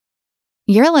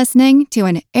You're listening to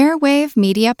an Airwave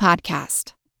Media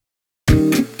Podcast.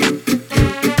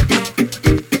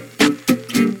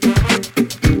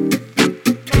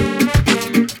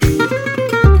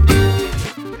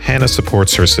 Hannah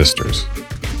supports her sisters.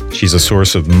 She's a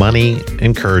source of money,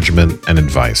 encouragement, and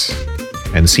advice,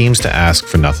 and seems to ask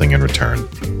for nothing in return.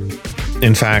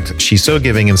 In fact, she's so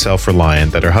giving and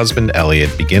self-reliant that her husband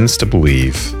Elliot begins to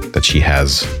believe that she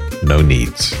has no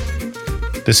needs.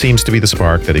 This seems to be the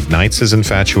spark that ignites his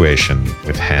infatuation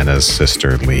with Hannah's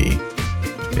sister Lee.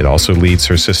 It also leads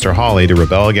her sister Holly to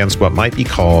rebel against what might be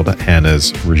called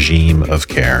Hannah's regime of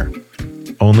care,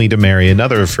 only to marry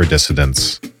another of her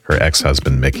dissidents, her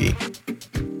ex-husband Mickey.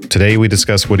 Today we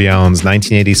discuss Woody Allen's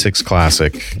 1986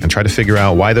 classic and try to figure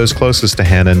out why those closest to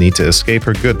Hannah need to escape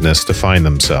her goodness to find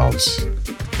themselves,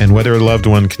 and whether a loved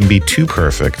one can be too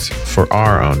perfect for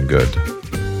our own good.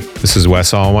 This is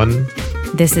Wes Alwan.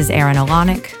 This is Aaron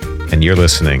Alanik. And you're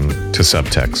listening to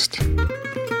Subtext.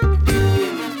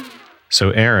 So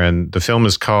Aaron, the film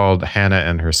is called Hannah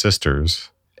and Her Sisters,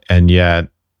 and yet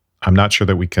I'm not sure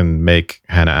that we can make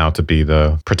Hannah out to be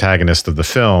the protagonist of the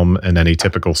film in any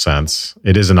typical sense.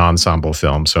 It is an ensemble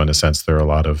film, so in a sense there are a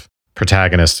lot of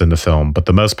protagonists in the film, but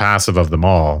the most passive of them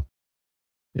all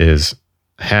is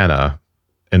Hannah.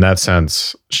 In that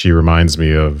sense, she reminds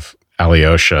me of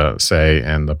Alyosha, say,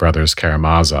 and the brothers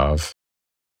Karamazov,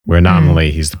 where not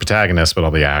only he's the protagonist, but all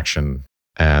the action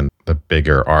and the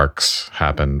bigger arcs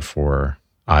happen for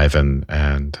Ivan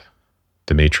and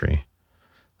Dmitri.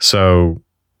 So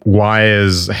why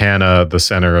is Hannah the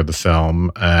center of the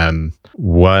film, and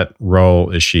what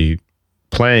role is she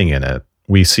playing in it?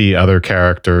 We see other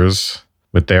characters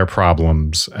with their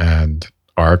problems and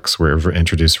arcs. We're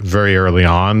introduced very early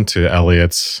on to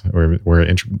we're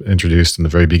introduced in the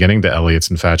very beginning to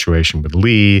Elliot's infatuation with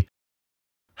Lee,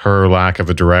 her lack of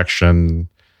a direction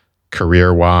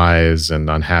career-wise and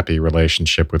unhappy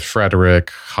relationship with Frederick,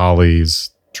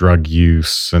 Holly's drug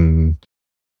use and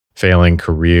failing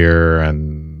career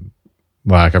and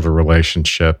lack of a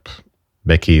relationship,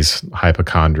 Mickey's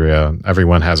hypochondria.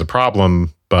 Everyone has a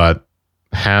problem, but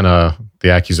Hannah,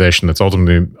 the accusation that's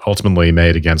ultimately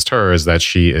made against her is that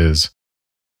she is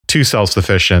too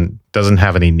self-sufficient, doesn't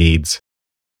have any needs,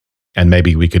 and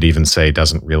maybe we could even say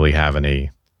doesn't really have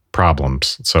any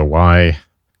problems. So why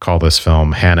call this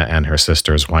film Hannah and Her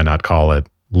Sisters? Why not call it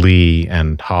Lee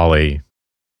and Holly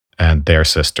and their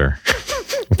sister,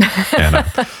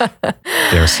 Hannah?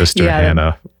 Their sister,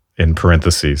 Hannah, in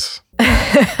parentheses.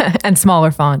 And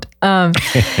smaller font.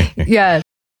 Yeah,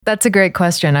 that's a great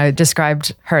question. I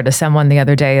described her to someone the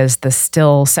other day as the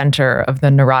still center of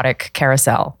the neurotic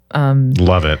carousel.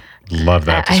 Love it. Love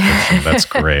that description. That's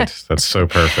great. That's so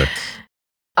perfect.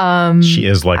 She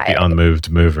is like the unmoved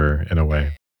mover in a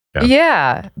way.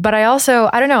 Yeah. But I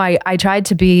don't know, I tried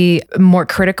to be more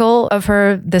critical of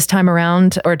her this time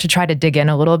around, or to try to dig in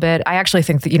a little bit. I actually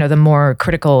think that, the more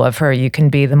critical of her you can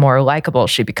be, the more likable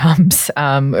she becomes,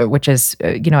 which is,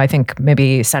 I think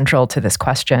maybe central to this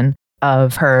question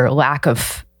of her lack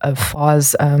of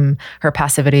flaws, her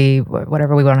passivity,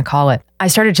 whatever we want to call it. I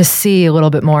started to see a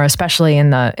little bit more, especially in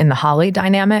the Holly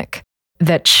dynamic,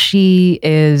 that she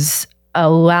is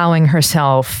allowing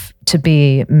herself to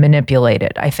be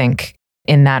manipulated, I think,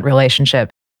 in that relationship.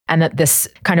 And that this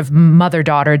kind of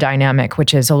mother-daughter dynamic,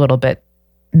 which is a little bit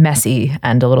messy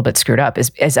and a little bit screwed up,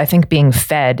 is I think being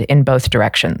fed in both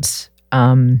directions.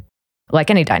 Like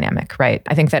any dynamic, right?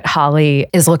 I think that Holly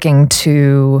is looking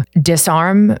to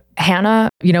disarm Hannah,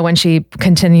 when she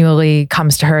continually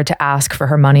comes to her to ask for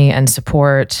her money and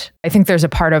support. I think there's a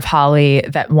part of Holly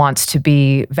that wants to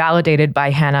be validated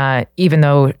by Hannah, even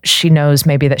though she knows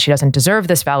maybe that she doesn't deserve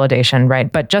this validation,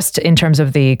 right? But just in terms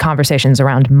of the conversations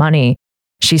around money,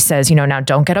 she says, now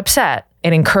don't get upset.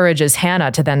 It encourages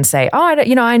Hannah to then say, I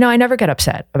know I never get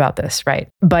upset about this, right?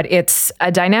 But it's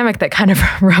a dynamic that kind of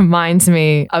reminds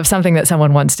me of something that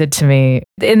someone once did to me.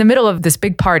 In the middle of this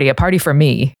big party, a party for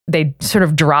me, they sort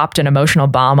of dropped an emotional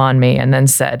bomb on me and then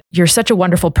said, "You're such a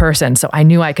wonderful person, so I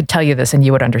knew I could tell you this and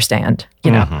you would understand,"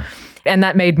 And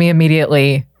that made me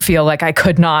immediately feel like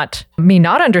me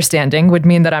not understanding would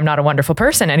mean that I'm not a wonderful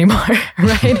person anymore,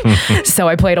 right? So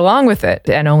I played along with it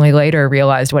and only later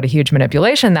realized what a huge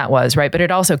manipulation that was, right? But it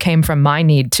also came from my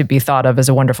need to be thought of as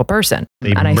a wonderful person.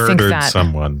 They murdered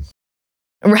someone.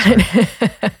 Right.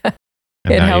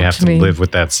 And now you have to live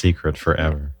with that secret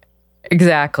forever.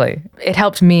 Exactly. It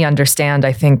helped me understand,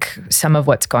 I think, some of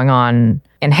what's going on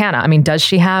in Hannah. I mean,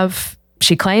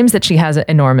 she claims that she has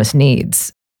enormous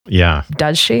needs. Yeah.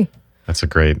 Does she? That's a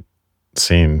great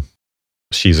scene.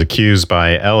 She's accused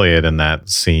by Elliot in that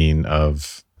scene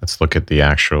of, let's look at the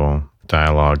actual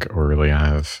dialogue orally. I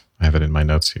have it in my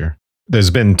notes here.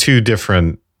 there's been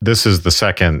this is the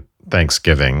second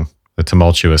Thanksgiving, the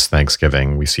tumultuous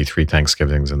Thanksgiving. We see 3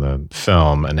 Thanksgivings in the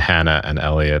film, and Hannah and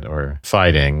Elliot are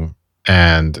fighting.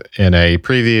 And in a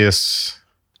previous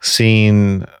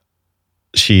scene,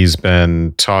 she's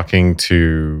been talking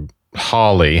to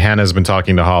Holly. Hannah's been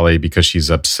talking to Holly because she's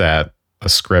upset. A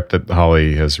script that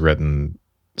Holly has written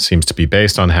seems to be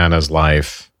based on Hannah's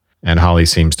life, and Holly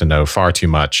seems to know far too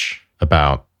much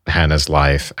about Hannah's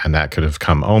life, and that could have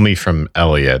come only from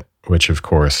Elliot, which of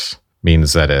course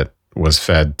means that it was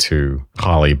fed to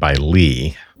Holly by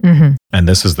Lee. Mm-hmm. And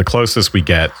this is the closest we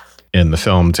get in the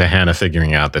film to Hannah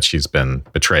figuring out that she's been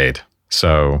betrayed.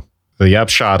 So the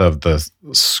upshot of the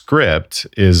script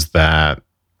is that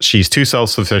she's too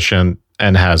self-sufficient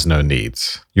and has no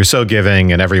needs. You're so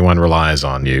giving and everyone relies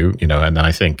on you, and then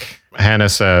I think Hannah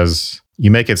says, you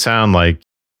make it sound like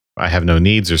I have no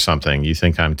needs or something. You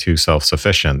think I'm too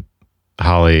self-sufficient.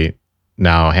 Holly,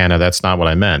 now, Hannah, that's not what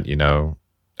I meant.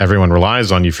 Everyone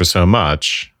relies on you for so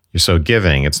much. You're so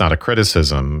giving. It's not a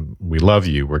criticism. We love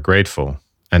you. We're grateful.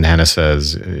 And Hannah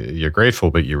says, you're grateful,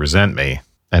 but you resent me.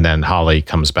 And then Holly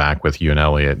comes back with you and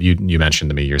Elliot. You mentioned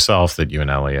to me yourself that you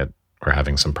and Elliot were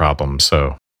having some problems.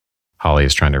 So Holly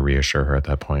is trying to reassure her at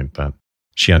that point that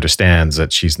she understands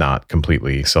that she's not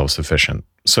completely self-sufficient.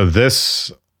 So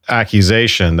this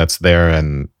accusation that's there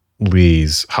in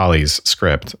Holly's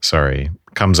script,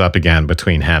 comes up again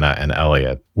between Hannah and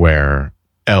Elliot, where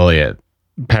Elliot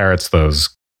parrots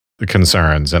those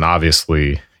concerns. And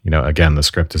obviously, again, the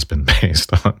script has been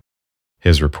based on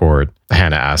his report.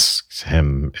 Hannah asks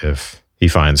him if he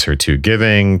finds her too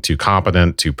giving, too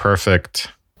competent, too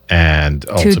perfect, and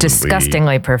ultimately, too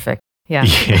disgustingly perfect. Yeah.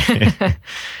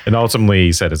 And ultimately,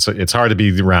 he said it's hard to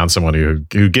be around someone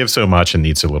who gives so much and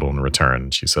needs so little in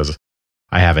return. She says,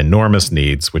 I have enormous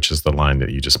needs, which is the line that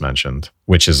you just mentioned,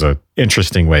 which is an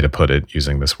interesting way to put it,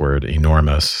 using this word,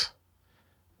 enormous.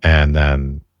 And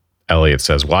then Elliot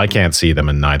says, well, I can't see them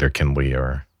and neither can Lee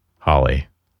or Holly.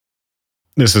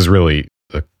 This is really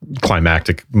the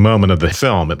climactic moment of the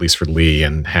film, at least for Lee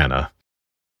and Hannah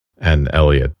and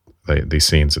Elliot, these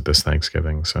scenes at this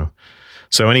Thanksgiving. So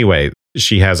anyway,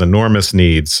 she has enormous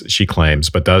needs, she claims,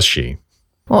 but does she?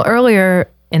 Well, earlier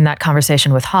in that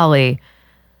conversation with Holly,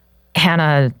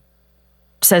 Hannah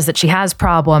says that she has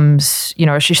problems,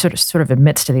 she sort of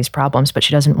admits to these problems, but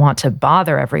she doesn't want to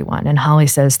bother everyone. And Holly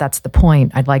says, that's the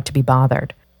point. I'd like to be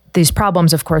bothered. These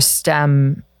problems, of course,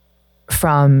 stem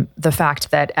from the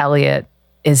fact that Elliot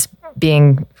is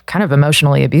being kind of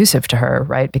emotionally abusive to her,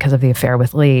 right? Because of the affair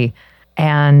with Lee.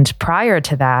 And prior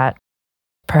to that,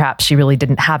 perhaps she really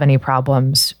didn't have any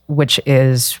problems, which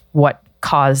is what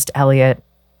caused Elliot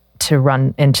to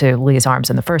run into Lee's arms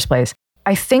in the first place.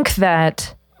 I think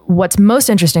that what's most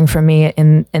interesting for me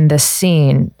in this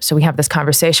scene, so we have this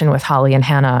conversation with Holly and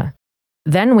Hannah,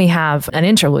 then we have an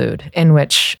interlude in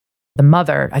which the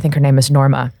mother, I think her name is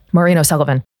Maureen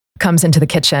O'Sullivan, comes into the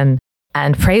kitchen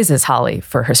and praises Holly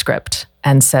for her script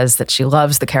and says that she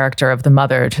loves the character of the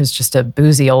mother, who's just a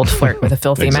boozy old flirt with a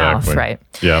filthy mouth, right?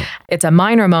 Yeah. It's a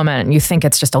minor moment, and you think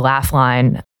it's just a laugh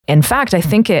line. In fact, I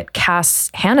think it casts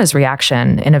Hannah's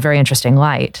reaction in a very interesting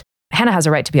light. Hannah has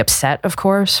a right to be upset, of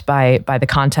course, by the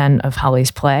content of Holly's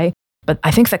play. But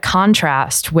I think the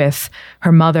contrast with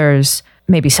her mother's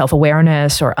maybe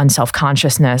self-awareness or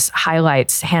unself-consciousness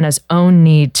highlights Hannah's own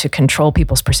need to control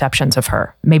people's perceptions of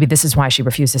her. Maybe this is why she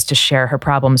refuses to share her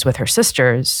problems with her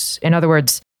sisters. In other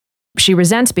words, she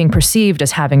resents being perceived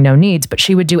as having no needs, but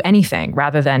she would do anything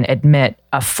rather than admit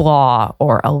a flaw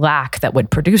or a lack that would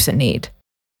produce a need.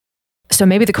 So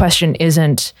maybe the question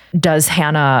isn't, does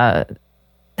Hannah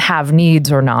have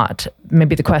needs or not?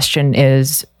 Maybe the question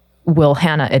is, will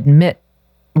Hannah admit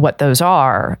what those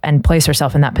are and place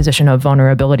herself in that position of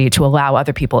vulnerability to allow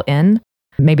other people in?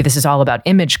 Maybe this is all about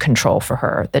image control for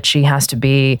her, that she has to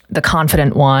be the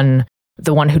confident one,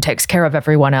 the one who takes care of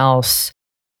everyone else,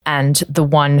 and the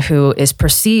one who is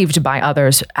perceived by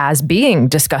others as being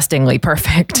disgustingly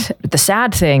perfect. The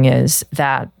sad thing is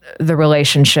that the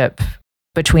relationship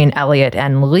between Elliot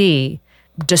and Lee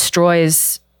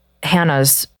destroys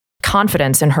Hannah's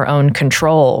confidence in her own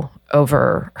control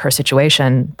over her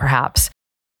situation, perhaps,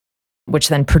 which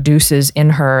then produces in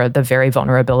her the very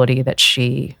vulnerability that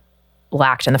she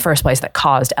lacked in the first place that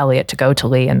caused Elliot to go to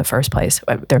Lee in the first place.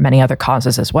 There are many other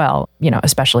causes as well,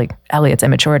 especially Elliot's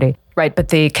immaturity, right? But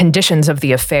the conditions of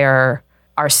the affair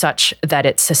are such that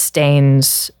it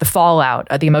sustains the fallout,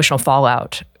 the emotional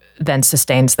fallout then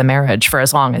sustains the marriage for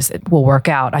as long as it will work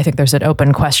out. I think there's an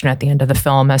open question at the end of the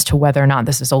film as to whether or not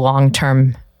this is a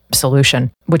long-term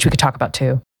solution, which we could talk about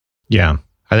too. Yeah.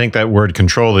 I think that word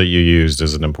control that you used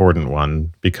is an important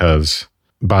one, because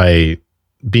by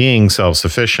being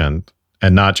self-sufficient,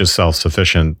 and not just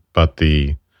self-sufficient, but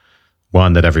the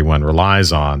one that everyone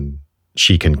relies on,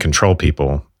 she can control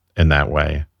people in that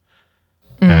way.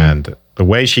 And the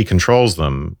way she controls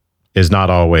them is not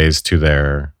always to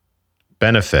their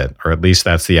benefit, or at least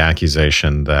that's the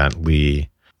accusation that Lee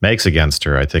makes against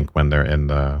her, I think, when they're in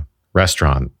the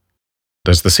restaurant.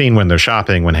 There's the scene when they're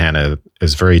shopping when Hannah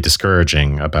is very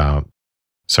discouraging about,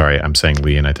 sorry, I'm saying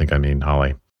Lee and I think I mean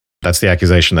Holly. That's the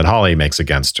accusation that Holly makes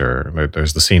against her.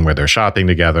 There's the scene where they're shopping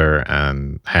together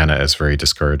and Hannah is very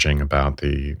discouraging about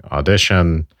the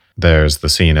audition. There's the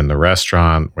scene in the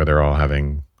restaurant where they're all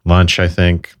having lunch, I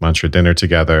think, lunch or dinner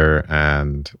together,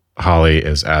 and Holly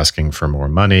is asking for more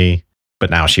money, but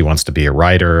now she wants to be a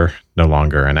writer, no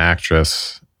longer an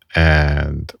actress.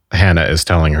 And Hannah is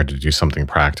telling her to do something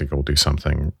practical, do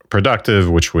something productive,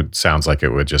 which sounds like it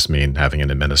would just mean having an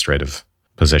administrative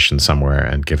position somewhere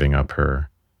and giving up her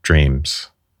dreams.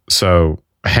 So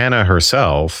Hannah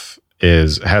herself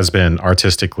has been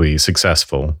artistically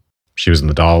successful. She was in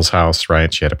the Doll's House,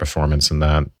 right? She had a performance in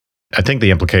that. I think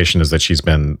the implication is that she's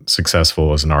been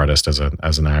successful as an artist, as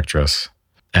an actress,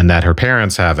 and that her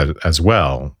parents have it as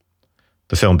well.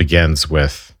 The film begins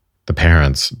with the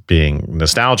parents being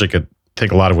nostalgic. I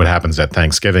think a lot of what happens at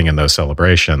Thanksgiving in those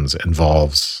celebrations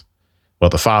involves, well,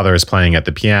 the father is playing at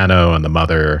the piano and the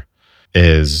mother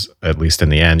is, at least in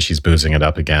the end, she's boozing it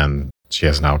up again. She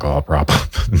has an alcohol problem,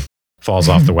 falls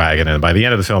off the wagon. And by the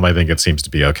end of the film, I think it seems to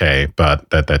be okay, but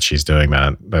that she's doing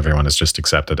that, everyone has just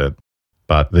accepted it.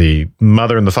 But the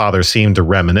mother and the father seem to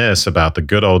reminisce about the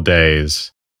good old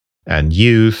days and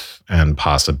youth and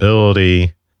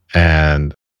possibility,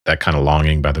 and that kind of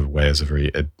longing, by the way, it's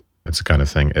the kind of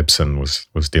thing Ibsen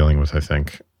was dealing with, I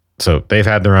think. So they've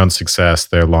had their own success.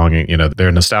 They're longing,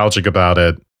 they're nostalgic about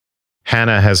it.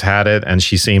 Hannah has had it, and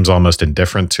she seems almost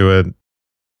indifferent to it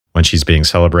when she's being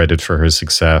celebrated for her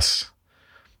success.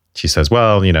 She says,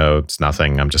 well, it's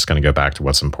nothing. I'm just going to go back to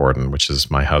what's important, which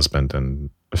is my husband and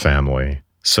family.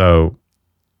 So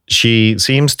things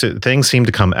seem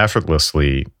to come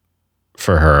effortlessly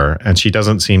for her, and she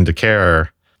doesn't seem to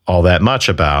care all that much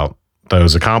about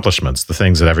those accomplishments, the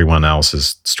things that everyone else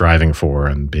is striving for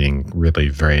and being really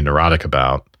very neurotic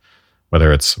about,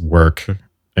 whether it's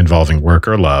involving work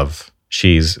or love.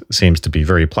 She seems to be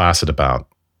very placid about.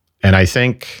 And I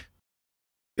think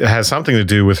it has something to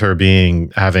do with her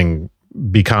having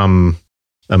become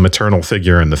a maternal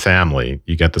figure in the family.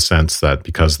 You get the sense that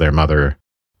because their mother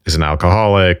is an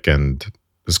alcoholic and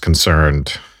is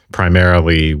concerned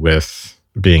primarily with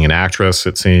being an actress,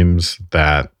 it seems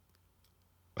that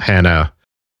Hannah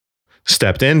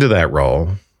stepped into that role.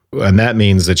 And that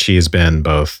means that she has been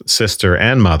both sister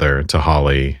and mother to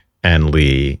Holly and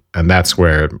Lee. And that's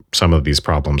where some of these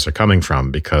problems are coming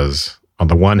from, because on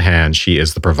the one hand, she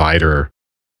is the provider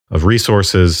of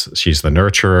resources. She's the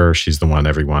nurturer. She's the one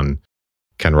everyone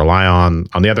can rely on.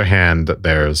 On the other hand,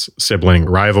 there's sibling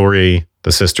rivalry.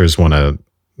 The sisters want to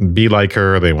be like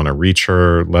her. They want to reach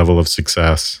her level of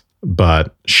success.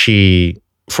 But she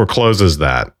forecloses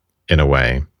that in a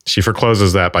way. She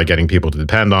forecloses that by getting people to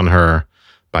depend on her,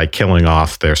 by killing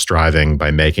off their striving,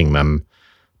 by making them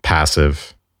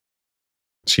passive.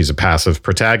 She's a passive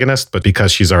protagonist, but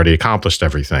because she's already accomplished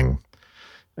everything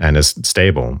and is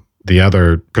stable. The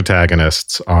other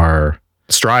protagonists are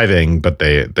striving, but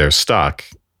they're stuck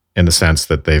in the sense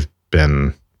that they've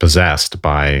been possessed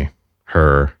by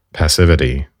her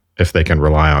passivity. If they can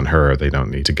rely on her, they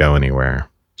don't need to go anywhere.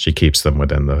 She keeps them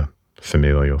within the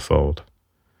familial fold.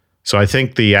 So I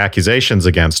think the accusations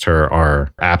against her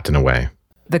are apt in a way.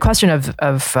 The question of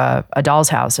A Doll's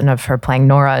House and of her playing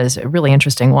Nora is a really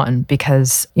interesting one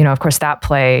because, of course, that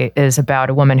play is about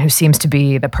a woman who seems to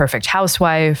be the perfect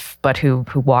housewife, but who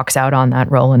walks out on that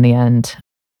role in the end.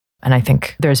 And I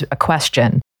think there's a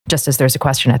question, just as there's a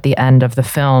question at the end of the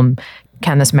film,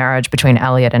 can this marriage between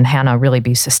Elliot and Hannah really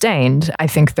be sustained? I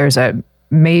think there's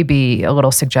maybe a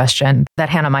little suggestion that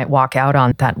Hannah might walk out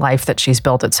on that life that she's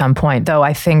built at some point, though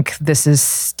I think this is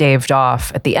staved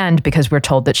off at the end because we're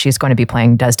told that she's going to be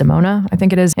playing Desdemona, I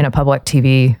think it is, in a public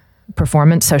TV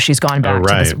performance. So she's gone back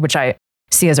to this, which I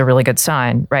see as a really good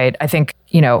sign, right? I think,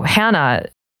 Hannah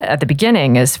at the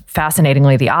beginning is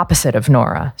fascinatingly the opposite of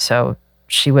Nora. So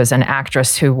she was an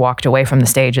actress who walked away from the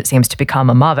stage, it seems, to become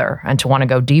a mother and to want to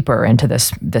go deeper into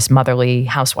this motherly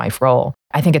housewife role.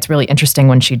 I think it's really interesting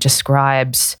when she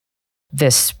describes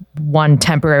this one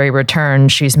temporary return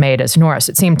she's made as Nora.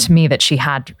 So it seemed to me that she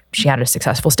had a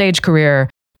successful stage career.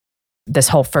 This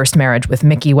whole first marriage with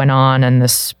Mickey went on, and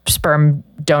this sperm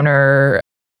donor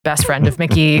best friend of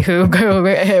Mickey who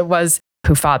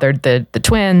fathered the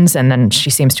twins, and then she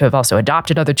seems to have also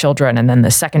adopted other children. And then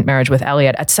the second marriage with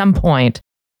Elliot, at some point,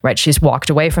 right? She's walked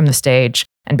away from the stage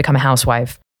and become a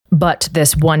housewife. But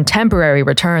this one temporary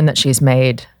return that she's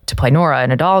made to play Nora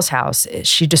in A Doll's House,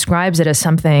 she describes it as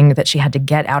something that she had to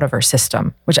get out of her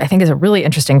system, which I think is a really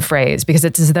interesting phrase because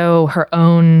it's as though her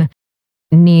own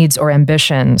needs or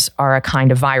ambitions are a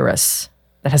kind of virus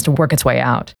that has to work its way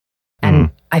out.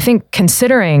 And I think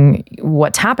considering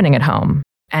what's happening at home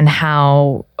and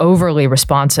how overly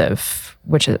responsive,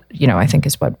 which, I think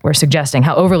is what we're suggesting,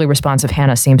 how overly responsive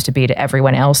Hannah seems to be to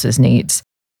everyone else's needs,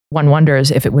 one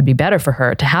wonders if it would be better for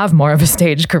her to have more of a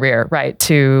stage career, right?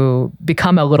 To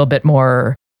become a little bit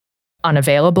more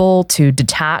unavailable, to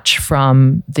detach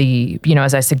from the,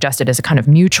 as I suggested, as a kind of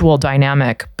mutual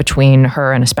dynamic between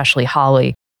her and especially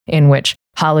Holly, in which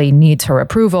Holly needs her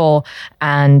approval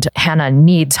and Hannah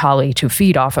needs Holly to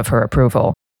feed off of her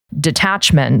approval.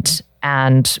 Detachment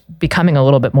and becoming a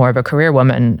little bit more of a career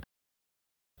woman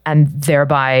and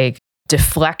thereby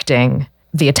deflecting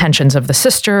the attentions of the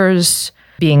sisters,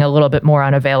 being a little bit more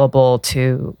unavailable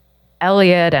to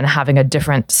Elliot and having a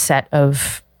different set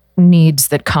of needs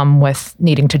that come with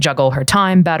needing to juggle her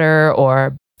time better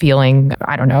or feeling,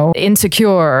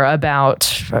 insecure about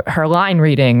her line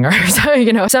reading or,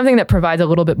 something that provides a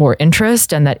little bit more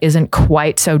interest and that isn't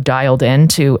quite so dialed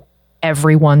into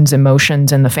everyone's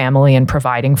emotions in the family and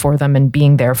providing for them and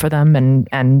being there for them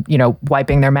and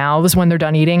wiping their mouths when they're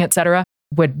done eating, etc.,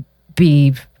 would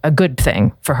be a good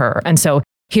thing for her. And so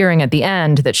hearing at the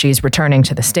end that she's returning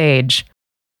to the stage,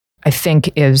 I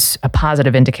think is a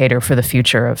positive indicator for the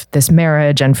future of this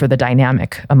marriage and for the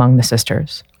dynamic among the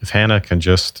sisters. If Hannah can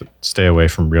just stay away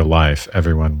from real life,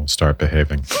 everyone will start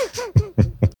behaving.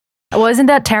 Well, isn't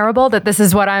that terrible that this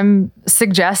is what I'm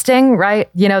suggesting, right?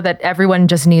 That everyone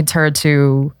just needs her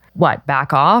to,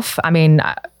 back off? I mean,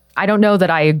 I don't know that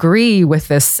I agree with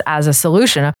this as a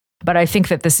solution, but I think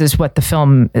that this is what the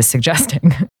film is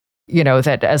suggesting.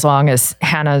 That as long as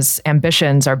Hannah's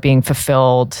ambitions are being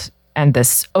fulfilled and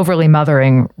this overly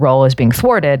mothering role is being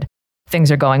thwarted, things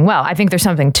are going well. I think there's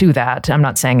something to that. I'm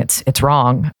not saying it's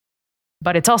wrong,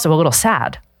 but it's also a little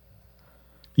sad.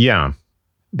 Yeah.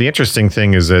 The interesting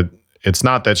thing is that it's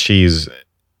not that she's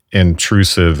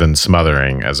intrusive and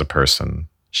smothering as a person.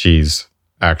 She's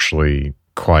actually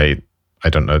quite,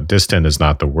 distant is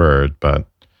not the word, but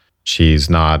she's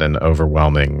not an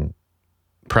overwhelming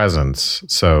presence.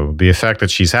 So the effect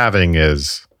that she's having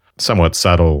is somewhat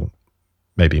subtle,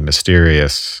 maybe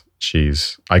mysterious.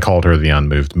 I called her the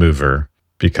unmoved mover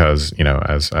because,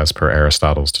 as per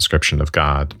Aristotle's description of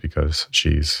God, because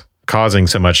she's causing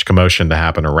so much commotion to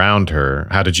happen around her.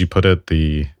 How did you put it?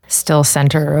 The still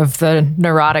center of the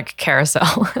neurotic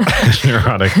carousel.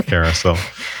 Neurotic carousel.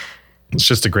 It's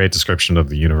just a great description of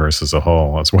the universe as a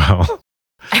whole as well.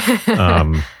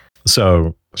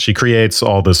 So she creates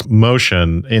all this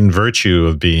motion in virtue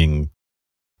of being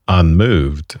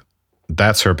unmoved.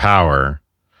 That's her power.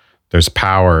 There's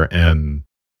power in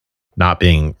not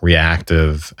being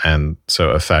reactive and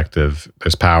so effective.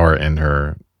 There's power in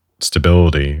her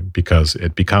stability because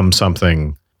it becomes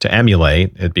something to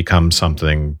emulate. It becomes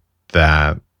something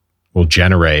that will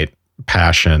generate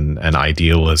passion and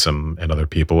idealism in other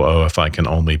people. Oh, if I can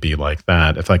only be like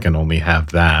that, if I can only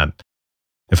have that,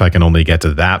 if I can only get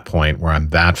to that point where I'm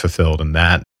that fulfilled and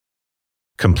that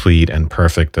complete and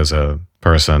perfect as a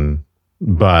person.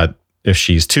 But if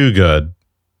she's too good,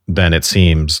 then it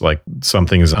seems like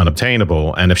something is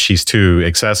unobtainable. And if she's too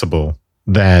accessible,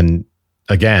 then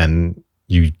again,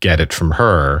 you get it from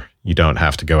her. You don't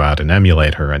have to go out and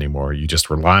emulate her anymore. You just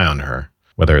rely on her,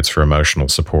 whether it's for emotional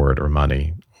support or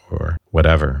money or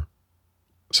whatever.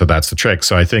 So that's the trick.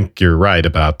 So I think you're right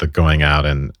about the going out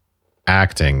and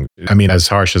acting. I mean, as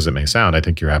harsh as it may sound, I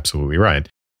think you're absolutely right.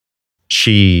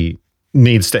 She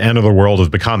needs to enter the world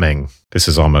of becoming. This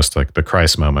is almost like the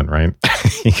Christ moment, right?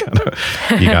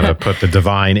 you gotta put the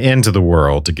divine into the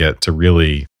world to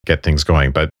really get things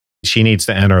going. But she needs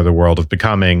to enter the world of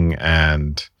becoming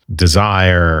and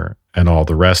desire and all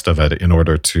the rest of it in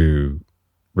order to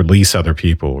release other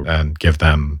people and give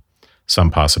them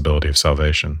some possibility of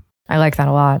salvation. I like that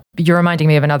a lot. You're reminding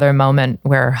me of another moment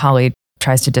where Holly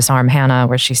tries to disarm Hannah,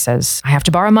 where she says, I have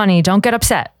to borrow money. Don't get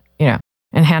upset.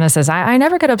 And Hannah says, I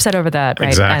never get upset over that. Right?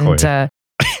 Exactly. And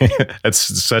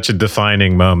it's such a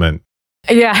defining moment.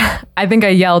 Yeah. I think I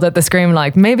yelled at the screen,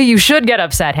 like, maybe you should get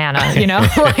upset, Hannah.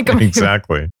 Like,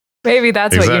 Exactly. Maybe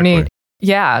that's what you need.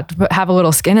 Yeah. Have a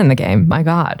little skin in the game. My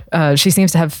God. She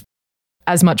seems to have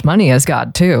as much money as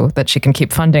God, too, that she can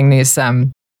keep funding these.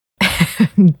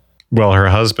 Well, her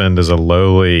husband is a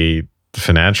lowly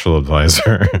financial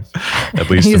advisor, at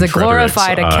least he's in a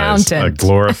glorified Frederick's eyes. accountant. A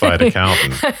glorified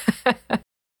accountant.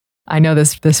 I know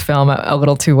this film a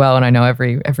little too well, and I know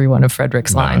every one of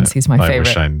Frederick's lines. He's my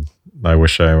favorite. I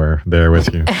wish I were there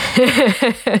with you.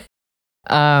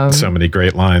 So many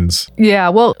great lines. Yeah,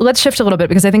 well, let's shift a little bit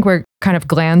because I think we're kind of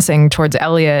glancing towards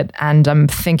Elliot, and I'm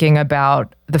thinking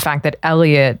about the fact that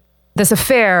Elliot, this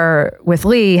affair with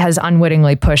Lee has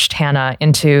unwittingly pushed Hannah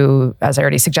into, as I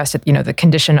already suggested, the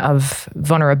condition of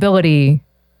vulnerability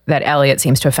that Elliot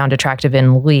seems to have found attractive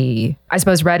in Lee. I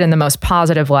suppose read in the most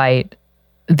positive light,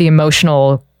 the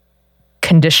emotional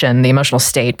condition, the emotional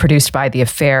state produced by the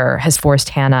affair has forced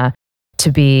Hannah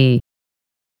to be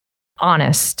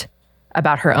honest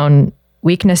about her own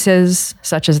weaknesses,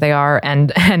 such as they are,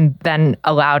 and then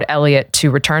allowed Elliot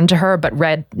to return to her. But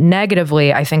read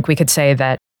negatively, I think we could say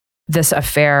that this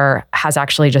affair has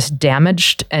actually just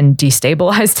damaged and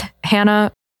destabilized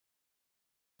Hannah,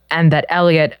 and that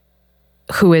Elliot,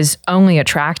 who is only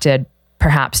attracted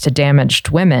perhaps to damaged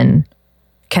women,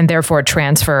 can therefore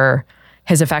transfer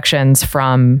his affections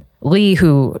from Lee,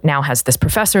 who now has this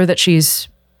professor that she's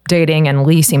dating, and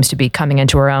Lee seems to be coming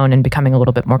into her own and becoming a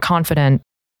little bit more confident,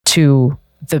 to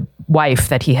the wife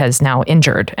that he has now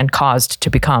injured and caused to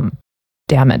become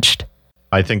damaged.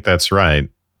 I think that's right.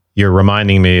 You're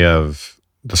reminding me of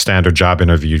the standard job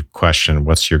interview question,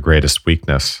 what's your greatest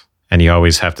weakness? And you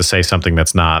always have to say something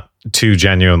that's not too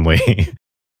genuinely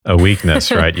a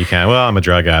weakness, right? You can't, well, I'm a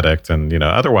drug addict and,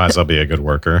 otherwise I'll be a good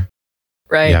worker.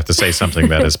 Right. You have to say something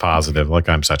that is positive, like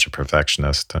I'm such a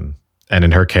perfectionist. And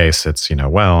in her case, it's,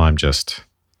 well, I'm just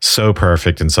so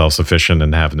perfect and self-sufficient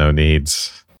and have no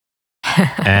needs.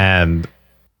 And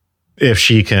if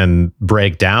she can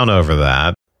break down over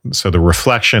that, so the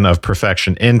reflection of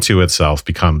perfection into itself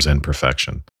becomes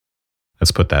imperfection.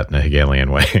 Let's put that in a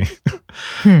Hegelian way.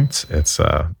 It's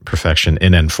perfection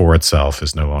in and for itself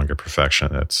is no longer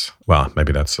perfection.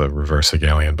 Maybe that's a reverse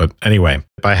Hegelian. But anyway,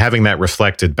 by having that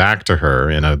reflected back to her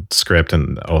in a script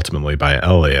and ultimately by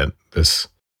Elliot, this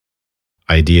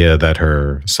idea that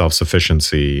her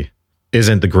self-sufficiency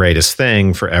isn't the greatest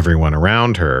thing for everyone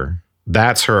around her,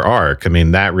 that's her arc. I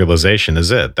mean, that realization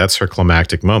is it. That's her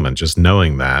climactic moment, just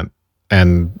knowing that.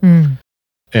 And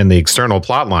in the external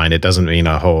plot line, it doesn't mean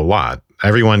a whole lot.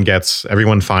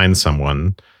 Everyone finds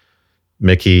someone.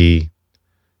 Mickey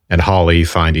and Holly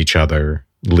find each other.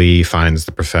 Lee finds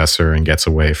the professor and gets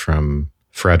away from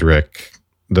Frederick.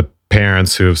 The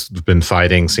parents who've been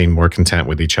fighting seem more content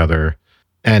with each other.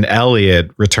 And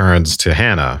Elliot returns to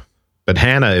Hannah. But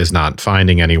Hannah is not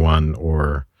finding anyone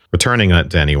or returning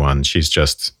to anyone. She's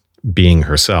just being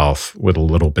herself with a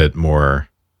little bit more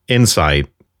insight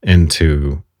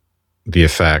into the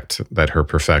effect that her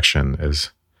perfection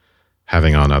is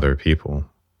having on other people.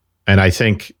 And I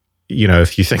think,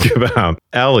 if you think about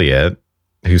Elliot,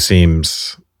 who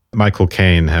seems, Michael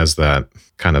Caine has that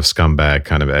kind of scumbag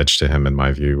kind of edge to him, in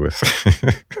my view, with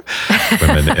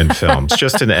women in films.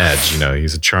 Just an edge,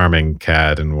 he's a charming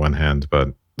cad in one hand,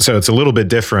 but so it's a little bit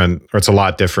different, or it's a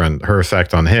lot different, her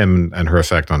effect on him and her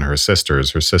effect on her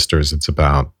sisters. Her sisters, it's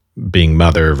about being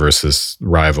mother versus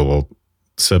rival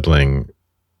sibling.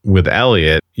 With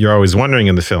Elliot, you're always wondering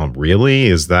in the film, really?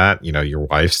 Is that, your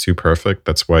wife's too perfect?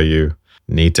 That's why you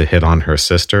need to hit on her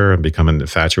sister and become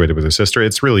infatuated with her sister?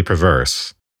 It's really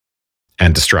perverse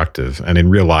and destructive. And in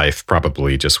real life,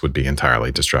 probably just would be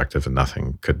entirely destructive and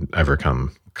nothing could ever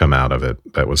come out of it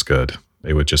that was good.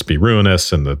 It would just be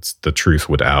ruinous and the truth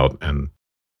would out and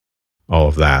all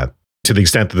of that. To the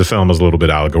extent that the film is a little bit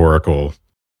allegorical,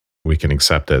 we can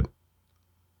accept it.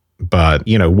 But,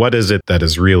 what is it that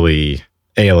is really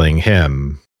ailing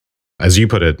him? As you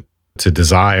put it, to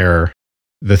desire.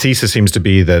 The thesis seems to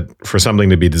be that for something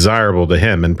to be desirable to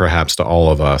him and perhaps to all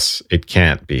of us, it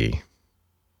can't be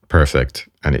perfect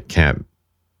and it can't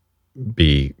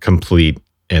be complete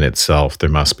in itself. There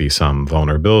must be some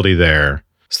vulnerability there,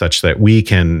 such that we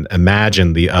can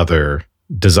imagine the other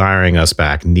desiring us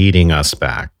back, needing us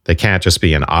back. They can't just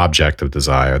be an object of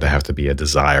desire. They have to be a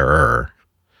desirer.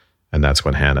 And that's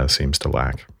what Hannah seems to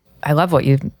lack. I love what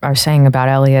you are saying about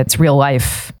Elliot's real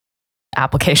life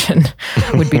application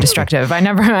would be destructive. I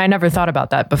never thought about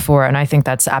that before. And I think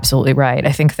that's absolutely right.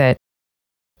 I think that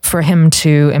for him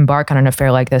to embark on an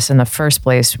affair like this in the first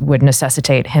place would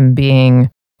necessitate him being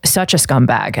such a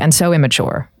scumbag and so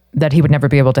immature that he would never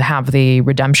be able to have the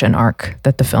redemption arc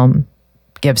that the film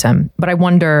gives him. But I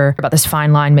wonder about this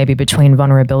fine line maybe between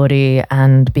vulnerability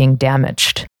and being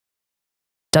damaged.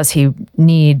 Does he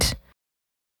need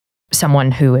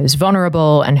someone who is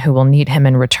vulnerable and who will need him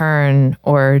in return,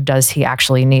 or does he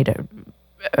actually need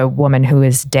a woman who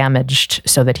is damaged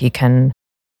so that he can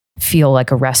feel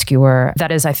like a rescuer?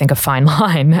 That is, I think, a fine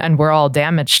line, and we're all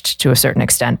damaged to a certain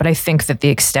extent. But I think that the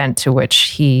extent to which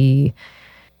he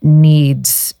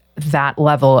needs that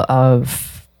level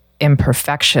of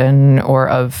imperfection or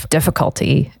of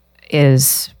difficulty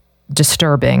is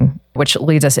disturbing, which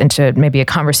leads us into maybe a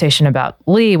conversation about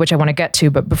Lee, which I want to get to.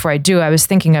 But before I do, I was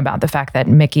thinking about the fact that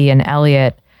Mickey and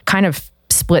Elliot kind of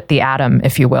split the atom,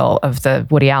 if you will, of the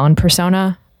Woody Allen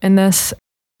persona in this.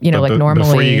 Normally.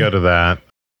 Before you go to that,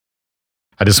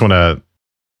 I just want to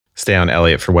stay on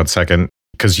Elliot for 1 second,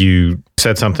 because you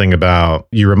said something about,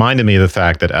 you reminded me of the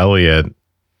fact that Elliot,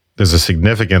 there's a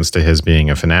significance to his being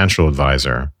a financial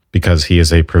advisor because he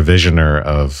is a provisioner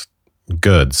of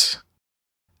goods.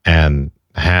 And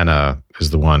Hannah is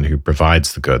the one who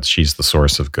provides the goods. She's the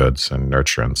source of goods and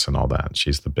nurturance and all that.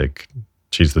 She's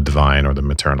the divine or the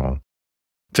maternal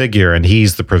figure, and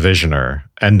he's the provisioner.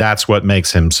 And that's what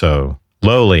makes him so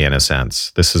lowly in a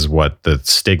sense. This is what the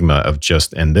stigma of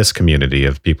just in this community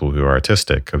of people who are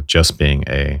artistic, of just being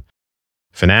a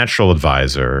financial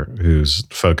advisor who's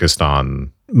focused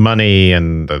on money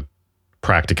and the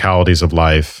practicalities of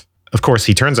life. Of course,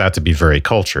 he turns out to be very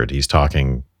cultured. He's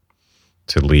talking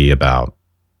to Lee about,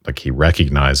 like, he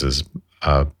recognizes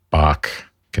a Bach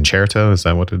concerto. Is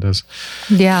that what it is?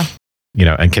 Yeah.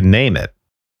 And can name it.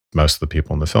 Most of the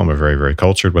people in the film are very, very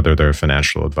cultured, whether they're a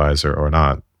financial advisor or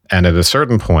not. And at a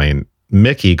certain point,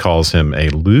 Mickey calls him a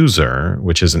loser,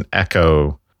 which is an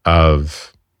echo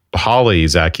of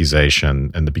Holly's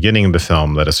accusation in the beginning of the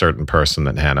film that a certain person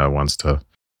that Hannah wants to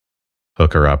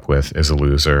hook her up with is a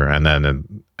loser. And then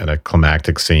in a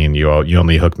climactic scene, you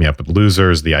only hook me up with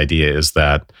losers. The idea is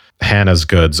that Hannah's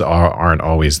goods aren't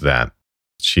always that.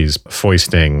 She's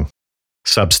foisting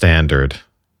substandard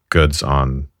goods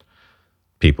on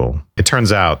people. It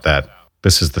turns out that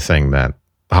this is the thing that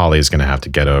Holly is going to have to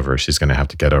get over. She's going to have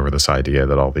to get over this idea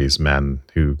that all these men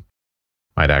who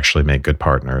might actually make good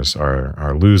partners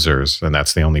are losers. And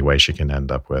that's the only way she can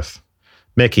end up with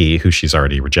Mickey, who she's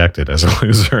already rejected as a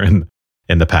loser in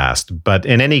the past. But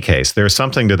in any case, there's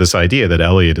something to this idea that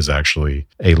Elliot is actually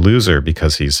a loser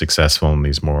because he's successful in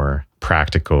these more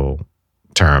practical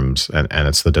terms. And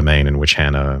it's the domain in which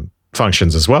Hannah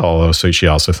functions as well. Although she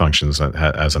also functions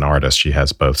as an artist. She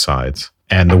has both sides.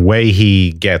 And the way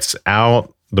he gets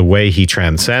out, the way he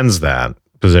transcends that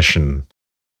position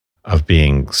of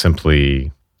being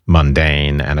simply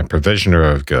mundane and a provisioner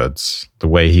of goods, the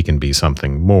way he can be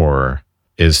something more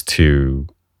is to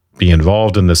be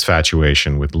involved in this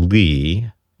infatuation with Lee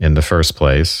in the first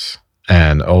place,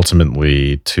 and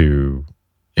ultimately to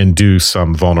induce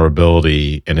some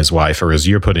vulnerability in his wife, or as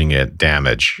you're putting it,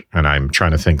 damage. And I'm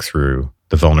trying to think through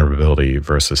the vulnerability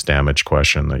versus damage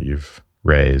question that you've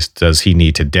raised. Does he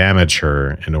need to damage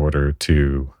her in order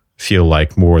to feel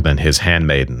like more than his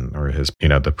handmaiden or his,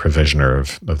 the provisioner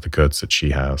of the goods that she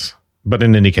has? But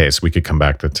in any case, we could come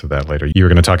back to that later. You were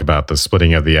going to talk about the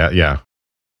splitting of the, yeah.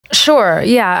 Sure.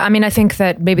 Yeah. I mean, I think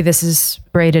that maybe this is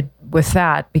braided with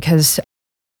that because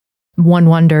one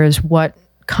wonders what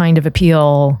kind of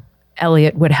appeal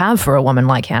Elliot would have for a woman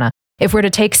like Hannah. If we're to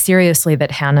take seriously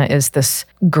that Hannah is this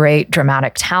great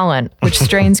dramatic talent, which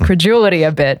strains credulity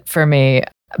a bit for me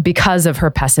because of her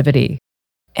passivity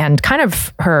and kind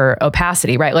of her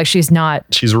opacity, right? Like she's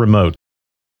remote.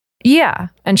 Yeah.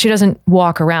 And she doesn't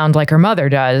walk around like her mother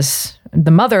does.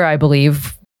 The mother, I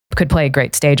believe, could play a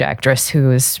great stage actress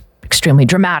who is extremely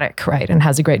dramatic, right? And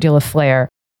has a great deal of flair.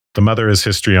 The mother is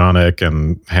histrionic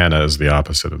and Hannah is the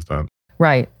opposite of that.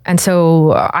 Right. And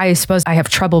so I suppose I have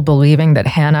trouble believing that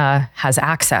Hannah has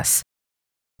access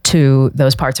to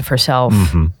those parts of herself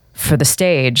for the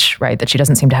stage, right, that she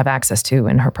doesn't seem to have access to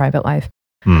in her private life.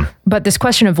 But this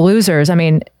question of losers, I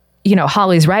mean,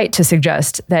 Holly's right to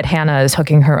suggest that Hannah is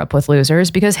hooking her up with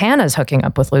losers because Hannah's hooking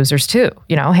up with losers too.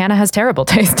 Hannah has terrible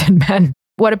taste in men.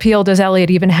 What appeal does Elliot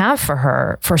even have for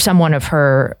her, for someone of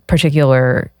her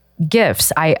particular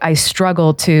gifts? I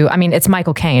struggle to, it's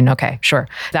Michael Caine. Okay, sure.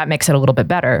 That makes it a little bit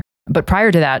better. But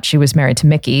prior to that, she was married to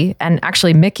Mickey. And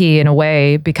actually Mickey, in a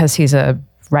way, because he's a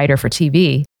writer for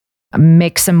TV,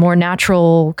 makes a more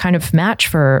natural kind of match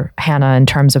for Hannah in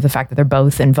terms of the fact that they're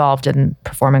both involved in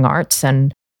performing arts,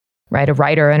 and right, a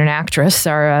writer and an actress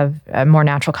are a more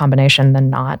natural combination than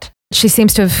not. She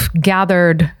seems to have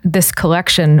gathered this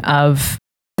collection of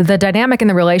the dynamic in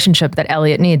the relationship that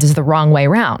Elliot needs is the wrong way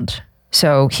round.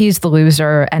 So he's the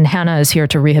loser and Hannah is here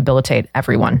to rehabilitate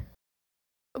everyone.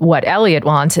 What Elliot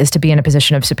wants is to be in a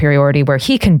position of superiority where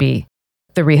he can be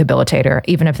the rehabilitator,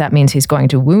 even if that means he's going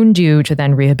to wound you to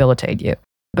then rehabilitate you.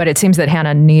 But it seems that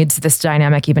Hannah needs this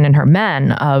dynamic even in her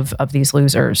men of these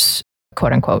losers,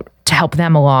 quote unquote, to help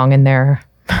them along in their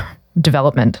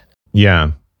development.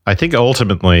 Yeah. I think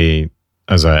ultimately,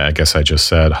 as I guess I just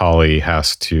said, Holly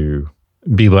has to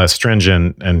be less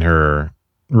stringent in her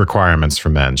requirements for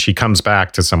men. She comes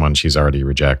back to someone she's already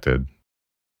rejected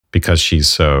because she's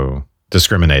so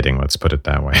discriminating, let's put it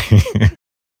that way.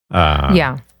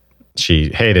 Yeah. She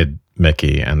hated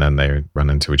Mickey, and then they run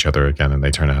into each other again, and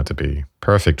they turn out to be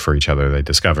perfect for each other. They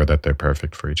discover that they're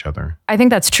perfect for each other. I think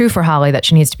that's true for Holly, that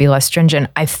she needs to be less stringent.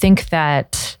 I think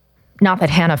that, not that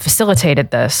Hannah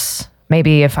facilitated this,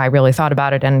 maybe if I really thought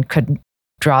about it and could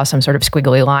draw some sort of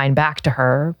squiggly line back to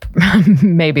her,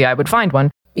 maybe I would find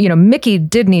one. You know, Mickey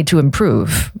did need to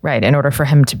improve, right, in order for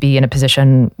him to be in a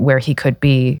position where he could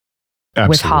be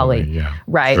with Holly. Yeah.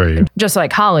 Right. Just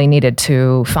like Holly needed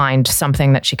to find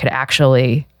something that she could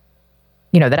actually,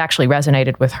 you know, that actually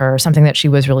resonated with her, something that she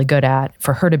was really good at,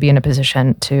 for her to be in a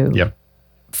position to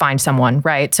find someone,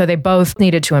 right? So they both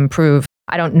needed to improve.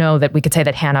 I don't know that we could say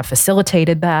that Hannah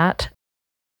facilitated that.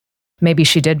 Maybe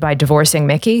she did by divorcing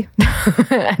Mickey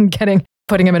and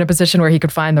putting him in a position where he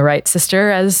could find the right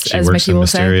sister, as Mickey will say. She works in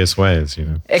mysterious ways, you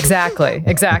know. Exactly.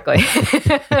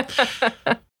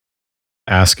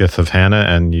 Asketh of Hannah,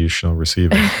 and you shall receive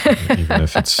it, even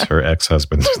if it's her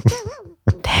ex-husband.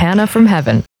 Hannah from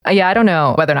heaven. Yeah, I don't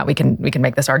know whether or not we can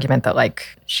make this argument that like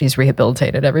she's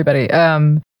rehabilitated everybody.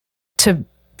 To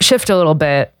shift a little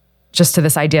bit, just to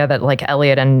this idea that like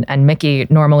Elliot and Mickey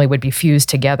normally would be fused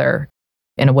together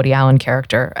in a Woody Allen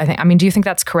character. Do you think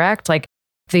that's correct? Like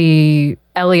the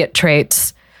Elliot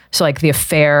traits, so like the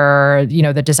affair, you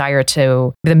know, the desire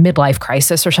to, the midlife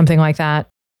crisis or something like that,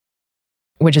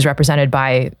 which is represented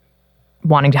by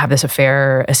wanting to have this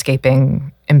affair,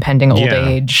 escaping impending old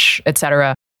age,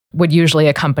 etc., would usually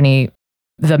accompany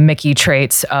the Mickey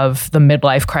traits of the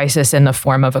midlife crisis in the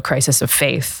form of a crisis of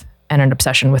faith and an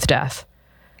obsession with death.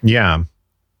 Yeah,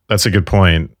 that's a good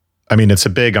point. I mean, it's a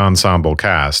big ensemble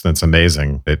cast, and it's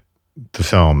amazing that the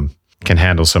film can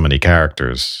handle so many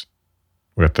characters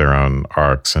with their own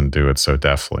arcs and do it so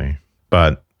deftly.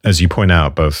 But as you point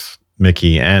out, both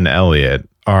Mickey and Elliot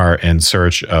are in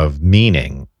search of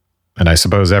meaning. And I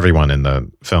suppose everyone in the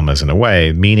film is, in a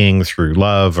way, meaning through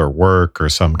love or work or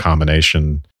some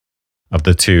combination of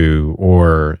the two.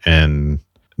 Or in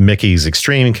Mickey's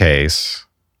extreme case,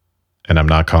 and I'm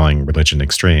not calling religion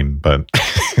extreme, but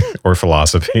or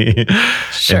philosophy.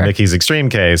 Sure. In Mickey's extreme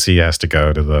case, he has to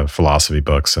go to the philosophy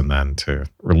books and then to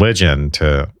religion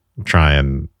to try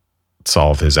and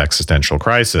solve his existential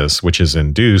crisis, which is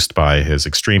induced by his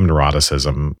extreme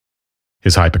neuroticism,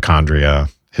 his hypochondria,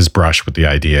 his brush with the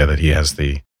idea that he has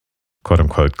the quote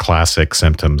unquote classic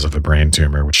symptoms of a brain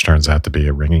tumor, which turns out to be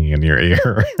a ringing in your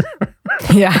ear.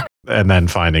 Yeah. And then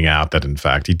finding out that in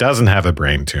fact he doesn't have a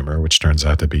brain tumor, which turns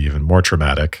out to be even more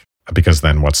traumatic, because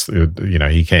then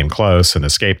he came close and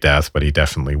escaped death, but he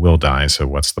definitely will die. So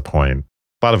what's the point?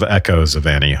 A lot of echoes of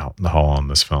Annie Hall in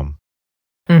this film,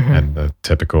 and the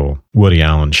typical Woody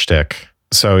Allen shtick.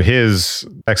 So his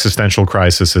existential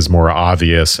crisis is more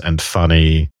obvious and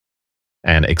funny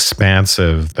and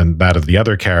expansive than that of the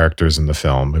other characters in the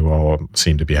film, who all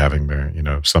seem to be having their,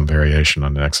 some variation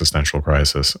on an existential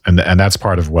crisis. And that's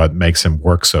part of what makes him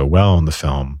work so well in the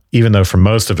film. Even though for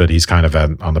most of it, he's kind of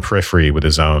on the periphery with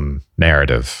his own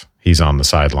narrative. He's on the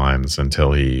sidelines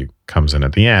until he comes in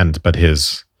at the end. But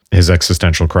his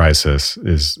existential crisis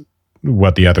is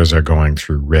what the others are going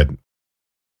through writ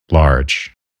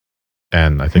large.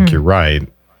 And I think you're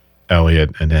right.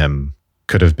 Elliot and him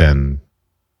could have been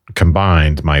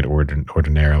combined, might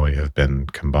ordinarily have been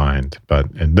combined.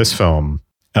 But in this film,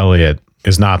 Elliot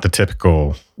is not the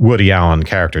typical Woody Allen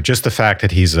character. Just the fact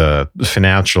that he's a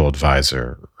financial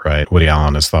advisor, right? Woody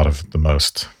Allen is thought of the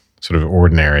most sort of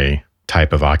ordinary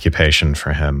type of occupation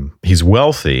for him. He's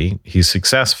wealthy, he's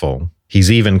successful, he's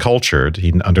even cultured,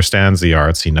 he understands the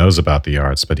arts, he knows about the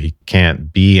arts, but he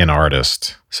can't be an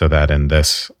artist. So that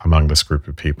among this group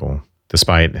of people,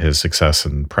 despite his success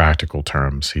in practical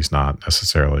terms, he's not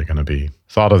necessarily going to be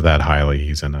thought of that highly.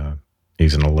 He's in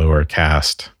a lower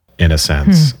caste in a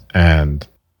sense. And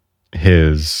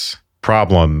his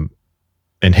problem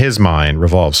in his mind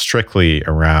revolves strictly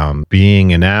around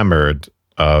being enamored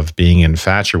of, being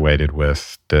infatuated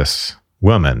with this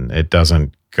woman. It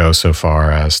doesn't go so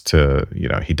far as to,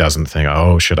 he doesn't think,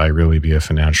 oh, should I really be a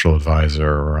financial advisor,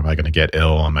 or am I going to get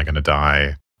ill? Am I going to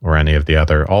die? Or any of the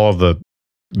other, all of the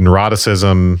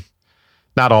neuroticism,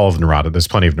 not all of neuroticism, there's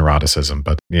plenty of neuroticism,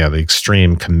 but the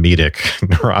extreme comedic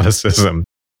neuroticism,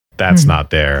 that's not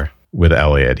there with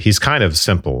Elliot. He's kind of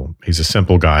simple. He's a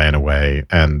simple guy in a way.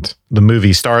 And the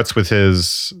movie starts with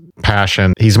his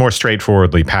passion. He's more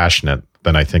straightforwardly passionate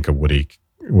than I think a Woody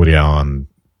Allen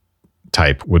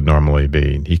type would normally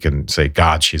be. He can say,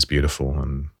 God, she's beautiful.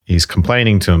 And he's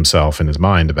complaining to himself in his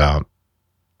mind about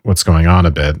what's going on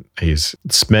a bit. He's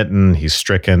smitten, he's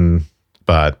stricken,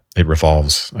 but it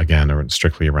revolves again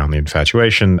strictly around the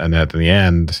infatuation. And at the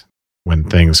end, when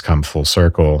things come full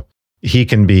circle, he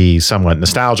can be somewhat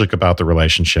nostalgic about the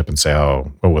relationship and say,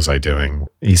 oh, what was I doing?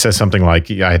 He says something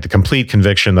like, I had the complete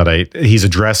conviction that he's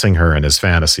addressing her in his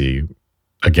fantasy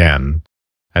again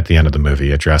at the end of the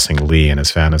movie, addressing Lee in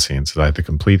his fantasy, and said, I had the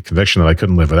complete conviction that I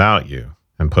couldn't live without you,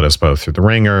 and put us both through the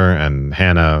ringer. And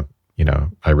Hannah,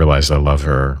 I realized I love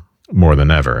her more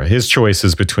than ever. His choice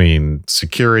is between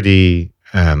security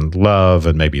and love,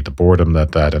 and maybe the boredom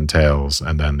that entails,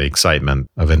 and then the excitement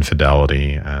of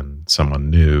infidelity and someone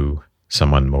new,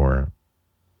 someone more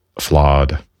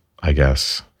flawed, I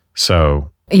guess. So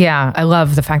yeah, I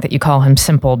love the fact that you call him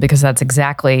simple, because that's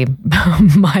exactly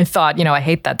my thought. I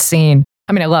hate that scene.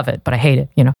 I mean, I love it, but I hate it.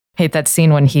 Hate that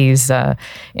scene when he's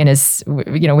in his,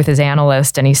 with his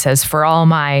analyst, and he says, for all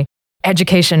my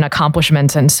education,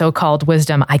 accomplishments, and so-called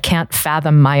wisdom, I can't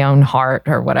fathom my own heart,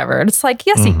 or whatever. And it's like,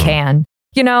 yes, he can.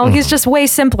 He's just way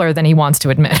simpler than he wants to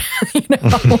admit.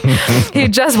 He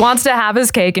just wants to have his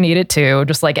cake and eat it too.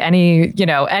 Just like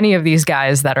any of these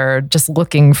guys that are just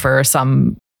looking for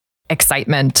some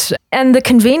excitement. And the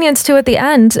convenience too at the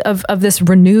end of this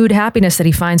renewed happiness that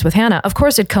he finds with Hannah, of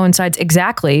course it coincides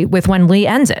exactly with when Lee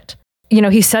ends it.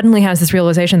 He suddenly has this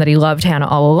realization that he loved Hannah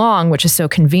all along, which is so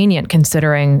convenient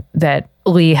considering that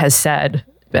Lee has said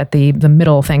at the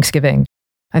middle Thanksgiving,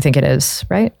 I think it is,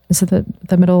 right? Is it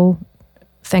the middle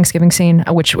Thanksgiving scene,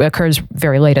 which occurs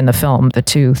very late in the film, the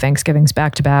two Thanksgivings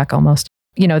back to back almost,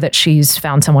 that she's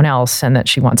found someone else and that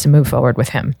she wants to move forward with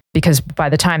him. Because by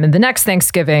the time in the next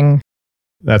Thanksgiving...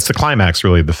 That's the climax,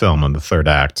 really, of the film, and the third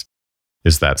act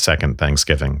is that second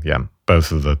Thanksgiving. Yeah,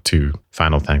 both of the two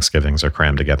final Thanksgivings are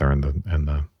crammed together in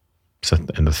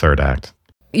the third act.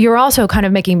 You're also kind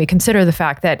of making me consider the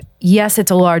fact that, yes,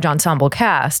 it's a large ensemble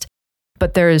cast,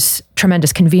 but there's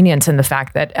tremendous convenience in the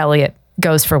fact that Elliot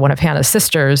goes for one of Hannah's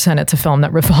sisters, and it's a film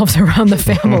that revolves around the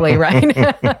family,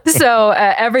 right? So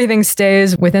everything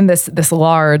stays within this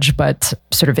large but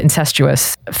sort of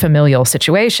incestuous familial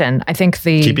situation. I think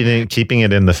keeping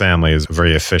it in the family is a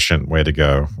very efficient way to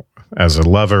go as a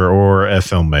lover or a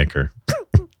filmmaker.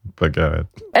 But go ahead.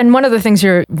 And one of the things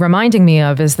you're reminding me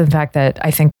of is the fact that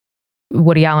I think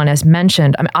Woody Allen has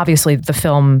mentioned, obviously the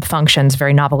film functions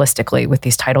very novelistically with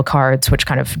these title cards, which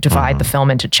kind of divide the film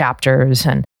into chapters.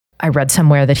 And I read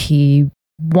somewhere that he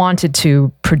wanted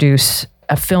to produce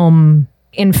a film,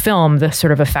 the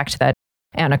sort of effect that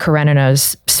Anna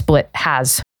Karenina's Split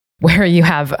has, where you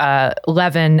have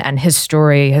Levin and his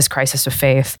story, his crisis of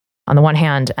faith on the one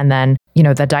hand, and then,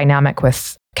 the dynamic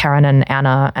with Karenin,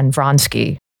 Anna, and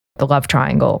Vronsky, the love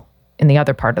triangle, in the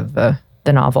other part of the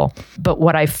novel. But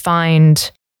what I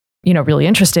find, really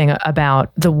interesting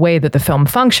about the way that the film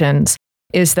functions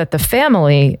is that the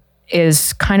family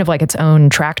is kind of like its own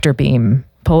tractor beam,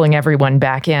 pulling everyone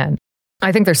back in.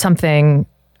 I think there's something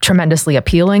tremendously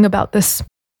appealing about this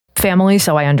family,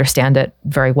 so I understand it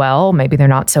very well. Maybe they're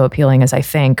not so appealing as I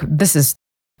think. This is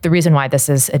the reason why this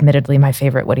is admittedly my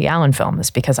favorite Woody Allen film,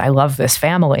 is because I love this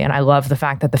family, and I love the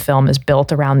fact that the film is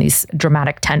built around these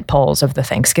dramatic tent poles of the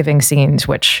Thanksgiving scenes,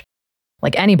 which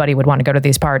like anybody would want to go to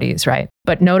these parties, right?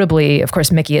 But notably, of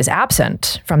course, Mickey is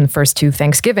absent from the first two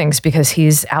Thanksgivings because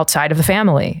he's outside of the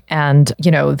family. And,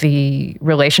 the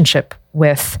relationship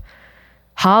with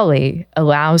Holly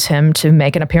allows him to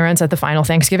make an appearance at the final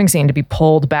Thanksgiving scene, to be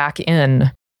pulled back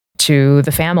in to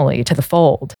the family, to the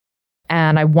fold.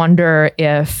 And I wonder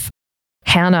if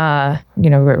Hannah,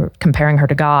 we're comparing her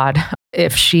to God,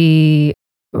 if she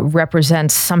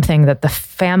represents something that the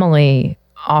family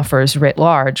offers writ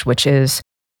large, which is,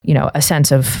 a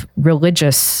sense of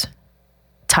religious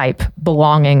type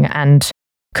belonging and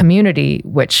community,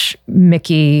 which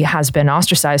Mickey has been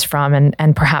ostracized from.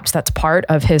 And perhaps that's part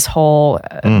of his whole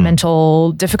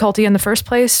mental difficulty in the first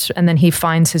place. And then he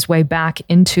finds his way back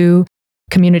into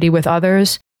community with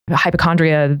others.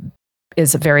 Hypochondria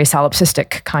is a very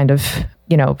solipsistic kind of,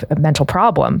 a mental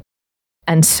problem.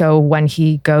 And so when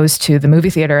he goes to the movie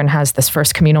theater and has this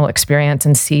first communal experience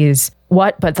and sees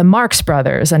but the Marx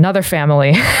Brothers, another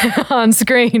family on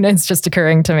screen, it's just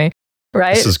occurring to me,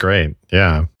 right? This is great.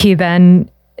 Yeah. He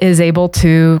then is able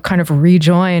to kind of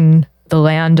rejoin the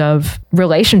land of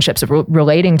relationships, of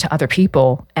relating to other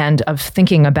people, and of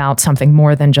thinking about something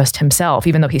more than just himself,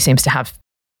 even though he seems to have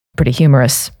pretty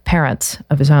humorous parents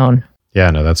of his own. Yeah,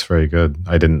 no, that's very good.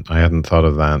 I hadn't thought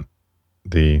of that.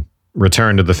 The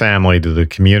return to the family, to the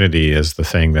community, is the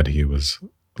thing that he was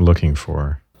looking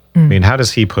for. I mean, how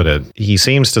does he put it? He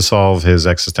seems to solve his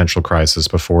existential crisis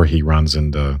before he runs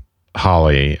into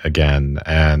Holly again.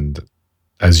 And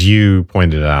as you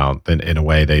pointed out, in a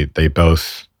way, they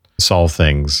both solve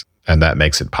things And that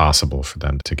makes it possible for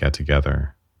them to get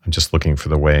together. I'm just looking for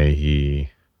the way he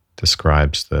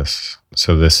describes this.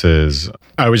 So this is,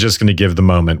 I was just going to give the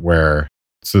moment where,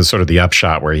 so sort of the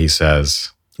upshot where he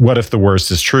says, what if the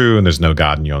worst is true and there's no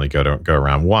God and you only go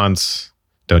around once?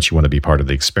 Don't you want to be part of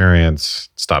the experience?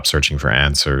 Stop searching for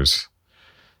answers.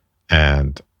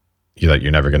 And that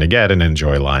you're never going to get, and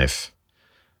enjoy life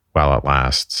while it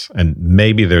lasts. And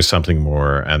maybe there's something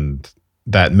more, and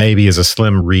that maybe is a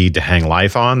slim reed to hang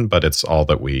life on, but it's all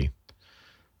that we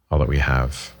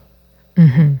have.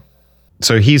 Mm-hmm.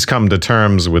 So he's come to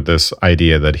terms with this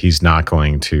idea that he's not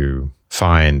going to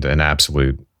find an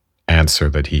absolute answer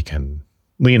that he can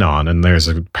lean on. And there's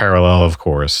a parallel, of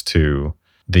course, to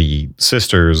the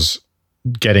sisters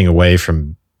getting away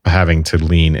from having to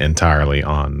lean entirely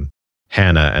on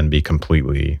Hannah and be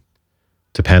completely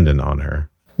dependent on her.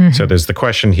 Mm-hmm. So there's the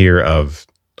question here of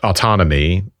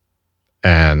autonomy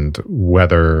and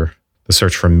whether the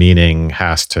search for meaning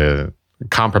has to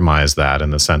compromise that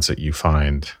in the sense that you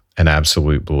find an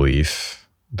absolute belief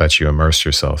that you immerse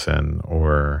yourself in,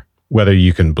 or whether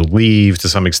you can believe to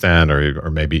some extent, or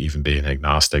maybe even be an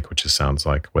agnostic, which sounds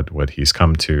like what he's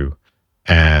come to,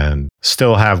 and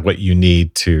still have what you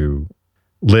need to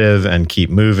live and keep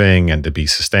moving and to be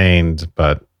sustained,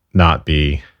 but not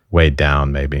be weighed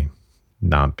down, maybe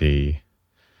not be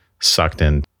sucked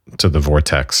into the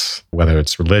vortex, whether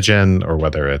it's religion or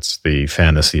whether it's the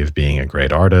fantasy of being a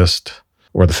great artist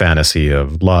or the fantasy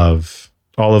of love.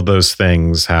 All of those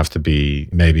things have to be,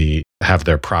 maybe have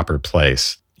their proper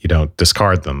place. You don't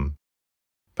discard them,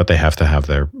 but they have to have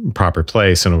their proper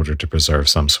place in order to preserve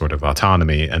some sort of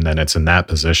autonomy. And then it's in that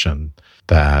position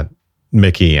that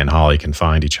Mickey and Holly can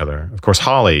find each other. Of course,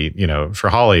 Holly, for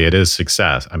Holly, it is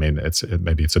success. I mean,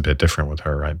 maybe it's a bit different with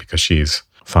her, right? Because she's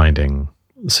finding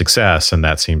success, and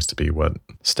that seems to be what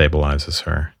stabilizes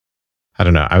her. I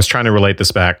don't know. I was trying to relate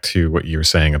this back to what you were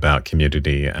saying about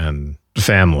community and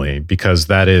family, because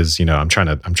that is, I'm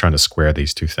trying to square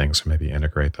these two things, or maybe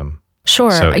integrate them.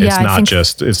 Sure. So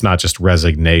it's not just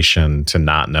resignation to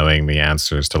not knowing the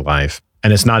answers to life.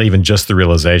 And it's not even just the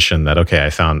realization that, okay,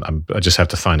 I just have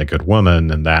to find a good woman,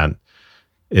 and that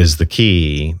is the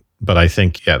key. But I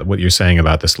think, what you're saying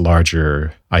about this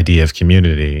larger idea of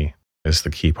community is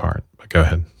the key part. But go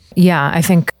ahead. Yeah, I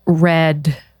think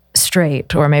read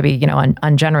straight, or maybe,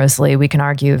 ungenerously, we can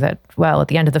argue that, well, at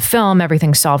the end of the film,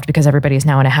 everything's solved because everybody is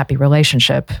now in a happy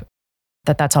relationship,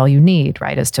 that's all you need,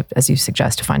 right? As you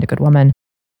suggest, to find a good woman.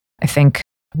 I think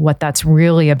what that's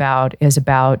really about is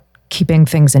about keeping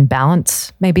things in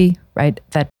balance, maybe, right?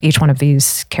 That each one of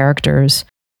these characters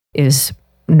is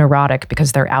neurotic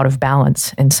because they're out of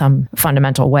balance in some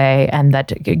fundamental way, and that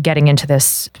getting into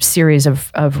this series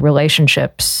of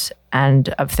relationships and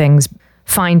of things,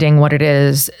 finding what it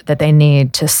is that they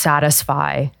need to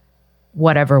satisfy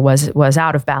whatever was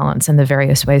out of balance in the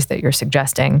various ways that you're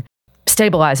suggesting,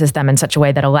 stabilizes them in such a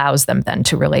way that allows them then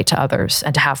to relate to others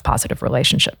and to have positive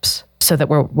relationships. So that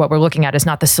what we're looking at is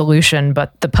not the solution,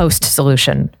 but the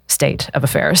post-solution state of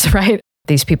affairs, right?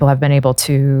 These people have been able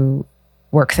to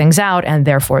work things out, and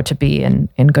therefore to be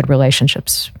in good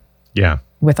relationships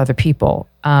with other people.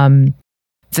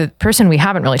 The person we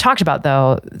haven't really talked about,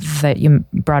 though, that you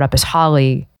brought up is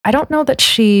Holly. I don't know that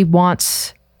she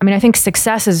wants, I think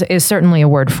success is certainly a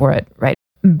word for it, right?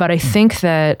 But I think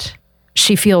that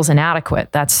she feels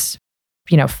inadequate. That's,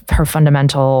 her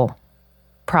fundamental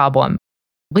problem.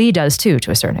 Lee does too,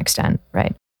 to a certain extent,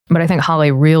 right? But I think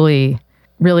Holly really,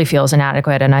 really feels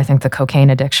inadequate. And I think the cocaine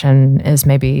addiction is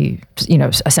maybe,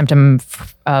 a symptom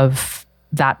of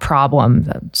that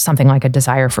problem, something like a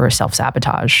desire for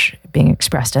self-sabotage being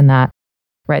expressed in that,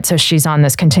 right? So she's on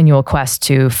this continual quest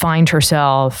to find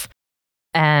herself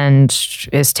and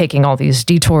is taking all these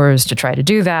detours to try to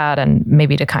do that, and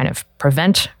maybe to kind of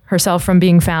prevent herself from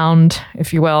being found,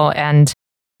 if you will. And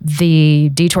the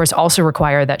detours also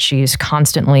require that she's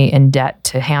constantly in debt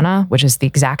to Hannah, which is the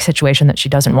exact situation that she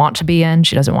doesn't want to be in.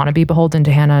 She doesn't want to be beholden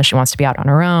to Hannah. She wants to be out on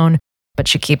her own, but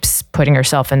she keeps putting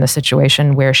herself in the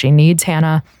situation where she needs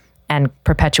Hannah, and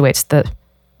perpetuates the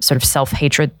sort of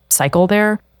self-hatred cycle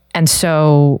there. And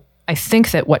so I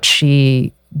think that what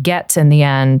she gets in the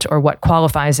end, or what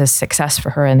qualifies as success for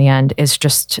her in the end, is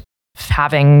just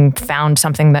having found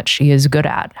something that she is good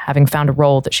at, having found a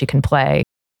role that she can play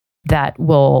that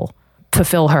will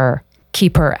fulfill her,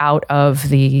 keep her out of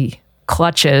the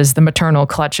clutches, the maternal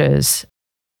clutches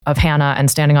of Hannah,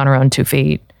 and standing on her own 2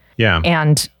 feet. Yeah.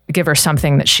 And give her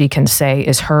something that she can say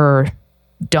is her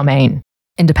domain,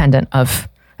 independent of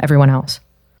everyone else.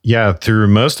 Yeah, through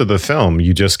most of the film,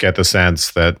 you just get the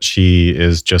sense that she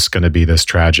is just going to be this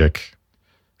tragic,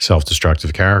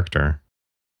 self-destructive character.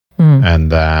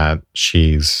 and that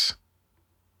she's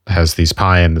has these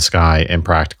pie in the sky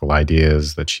impractical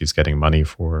ideas that she's getting money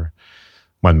for.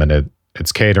 One minute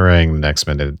it's catering, the next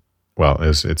minute, well,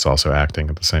 it's also acting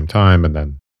at the same time. And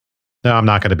then, no, I'm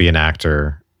not going to be an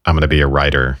actor. I'm going to be a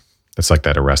writer. It's like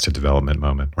that Arrested Development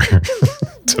moment where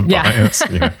Tobias,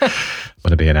 I'm going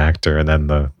to be an actor. And then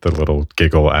the little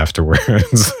giggle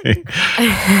afterwards.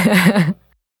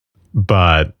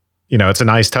 But, it's a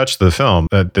nice touch to the film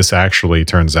that this actually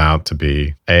turns out to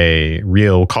be a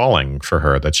real calling for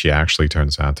her, that she actually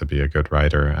turns out to be a good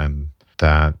writer, and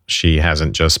that she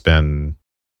hasn't just been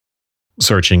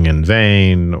searching in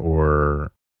vain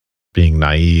or being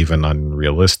naive and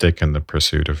unrealistic in the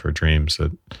pursuit of her dreams,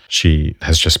 that she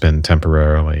has just been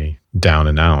temporarily down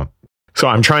and out. So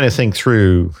I'm trying to think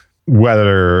through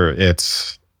whether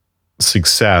it's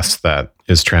success that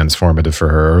is transformative for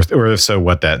her, or if so,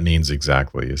 what that means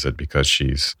exactly. Is it because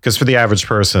for the average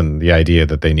person, the idea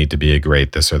that they need to be a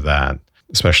great this or that,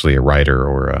 especially a writer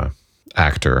or a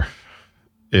actor,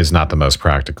 is not the most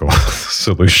practical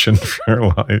solution for her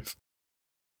life.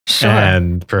 Sure.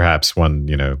 And perhaps one,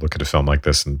 look at a film like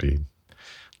this and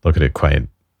look at it quite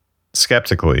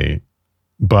skeptically.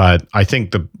 But I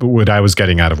think what I was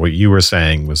getting out of what you were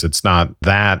saying was, it's not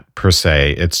that per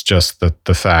se. It's just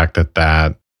the fact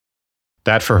that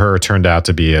for her turned out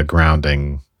to be a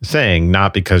grounding thing,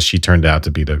 not because she turned out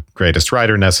to be the greatest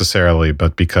writer necessarily,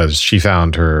 but because she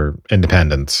found her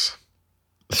independence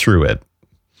through it.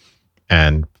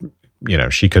 And,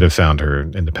 she could have found her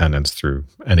independence through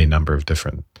any number of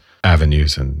different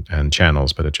avenues and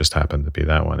channels, but it just happened to be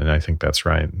that one. And I think that's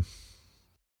right.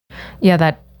 Yeah,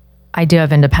 that idea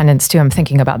of independence too. I'm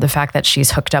thinking about the fact that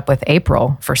she's hooked up with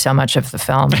April for so much of the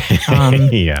film.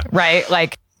 Yeah. Right?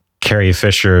 Like Carrie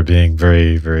Fisher being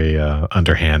very, very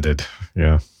underhanded.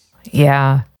 Yeah.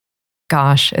 Yeah.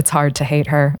 Gosh, it's hard to hate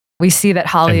her. We see that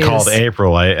Holly and called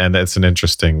April, and it's an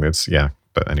interesting,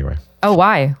 but anyway. Oh,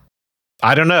 why?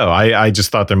 I don't know. I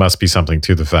just thought there must be something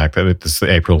to the fact that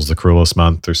April's the cruelest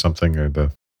month or something, or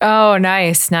the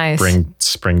nice.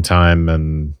 Springtime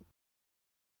and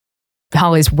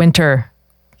Holly's winter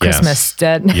Christmas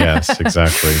dead. Yes,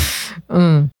 exactly.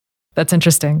 That's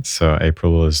interesting. So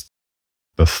April is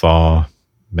the thaw,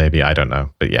 maybe, I don't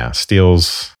know. But yeah,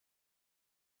 Steele's,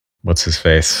 what's his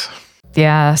face?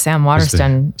 Yeah, Sam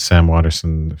Waterston. Sam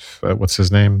Waterston, what's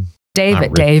his name?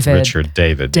 David. Richard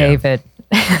David. David.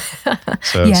 Yeah.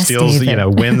 So yes, Steele's,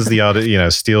 David. wins the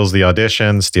steals the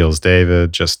audition, steals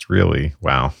David. Just really,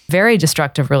 wow. Very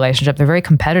destructive relationship. They're very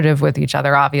competitive with each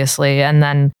other, obviously. And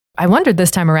then I wondered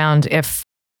this time around if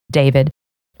David,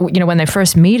 when they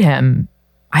first meet him,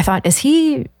 I thought, is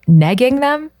he negging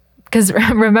them? Because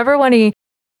remember when he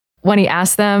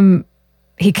asked them,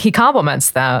 he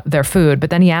compliments their food,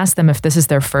 but then he asked them if this is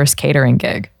their first catering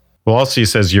gig. Well, also he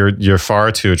says you're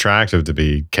far too attractive to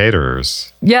be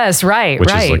caterers. Yes, right,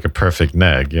 which is like a perfect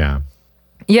neg, yeah.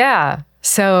 Yeah.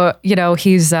 So,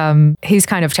 he's kind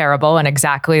of terrible and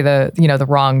exactly the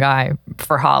wrong guy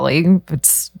for Holly.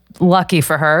 It's lucky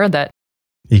for her that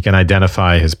he can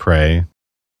identify his prey,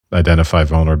 identify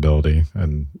vulnerability,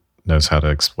 and knows how to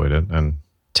exploit it, and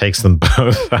takes them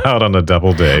both out on a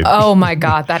double date. Oh my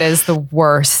God, that is the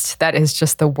worst. That is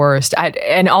just the worst.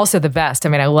 And also the best. I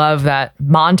mean, I love that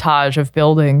montage of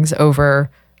buildings over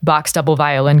Bach's double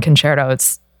violin concerto.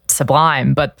 It's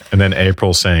sublime. And then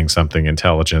April saying something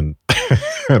intelligent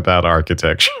about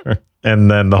architecture. And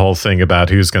then the whole thing about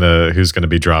who's gonna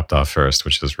be dropped off first,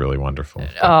 which is really wonderful.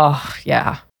 Oh,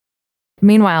 yeah.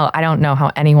 Meanwhile, I don't know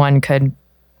how anyone could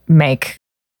make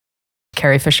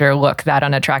Carrie Fisher look that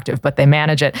unattractive, but they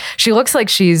manage it. She looks like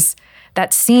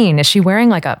that scene. Is she wearing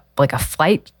like a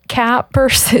flight cap, or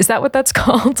is that what that's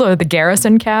called? Or the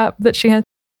garrison cap that she has?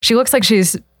 She looks like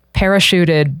she's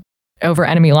parachuted over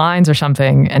enemy lines or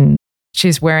something, and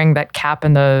she's wearing that cap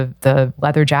and the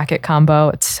leather jacket combo.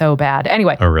 It's so bad.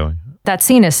 Anyway. Oh, really? That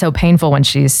scene is so painful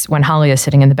when Holly is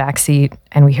sitting in the back seat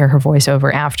and we hear her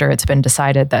voiceover after it's been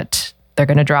decided that they're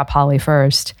going to drop Holly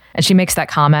first. And she makes that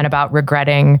comment about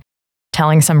regretting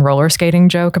telling some roller skating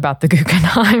joke about the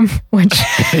Guggenheim, which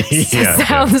it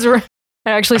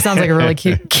actually sounds like a really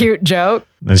cute joke.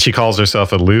 And she calls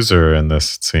herself a loser in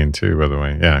this scene too, by the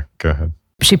way. Yeah, go ahead.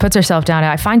 She puts herself down.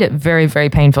 I find it very, very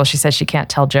painful. She says she can't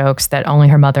tell jokes, that only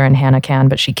her mother and Hannah can,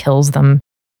 but she kills them.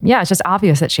 Yeah, it's just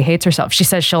obvious that she hates herself. She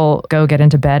says she'll go get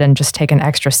into bed and just take an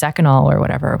extra Seconal or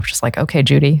whatever, which is like, okay,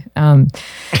 Judy.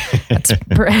 That's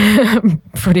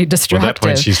pretty destructive. Well, at that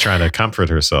point, she's trying to comfort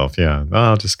herself. Yeah,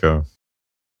 I'll just go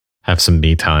have some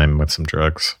me time with some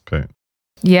drugs. But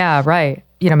yeah, right.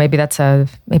 maybe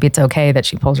it's okay that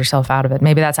she pulls herself out of it.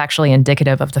 Maybe that's actually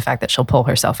indicative of the fact that she'll pull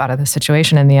herself out of the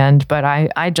situation in the end. But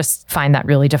I just find that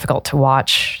really difficult to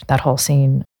watch, that whole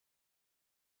scene.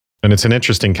 And it's an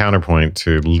interesting counterpoint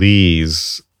to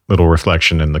Lee's little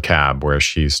reflection in the cab where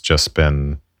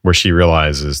she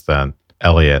realizes that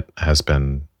Elliot has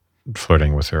been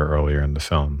flirting with her earlier in the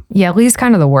film. Yeah, Lee's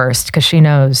kind of the worst because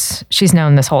she's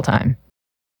known this whole time.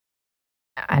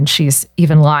 And she's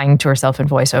even lying to herself in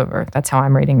voiceover. That's how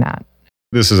I'm reading that.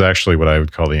 This is actually what I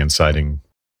would call the inciting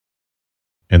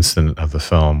incident of the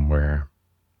film, where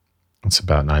it's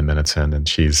about 9 minutes in and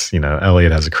she's,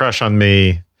 Elliot has a crush on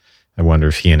me. I wonder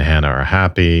if he and Hannah are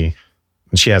happy.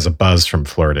 And she has a buzz from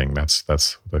flirting. That's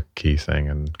the key thing,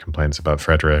 and complains about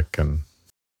Frederick.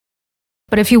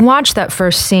 But if you watch that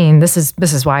first scene, this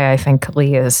is why I think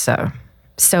Lee is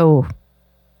so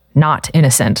not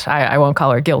innocent. I won't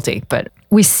call her guilty, but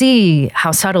we see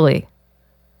how subtly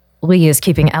Lee is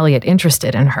keeping Elliot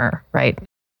interested in her, right?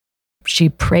 She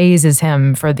praises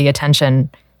him for the attention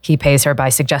he pays her by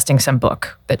suggesting some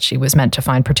book that she was meant to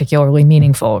find particularly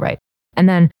meaningful, right? And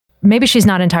then maybe she's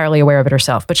not entirely aware of it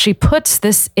herself, but she puts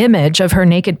this image of her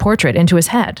naked portrait into his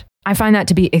head. I find that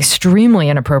to be extremely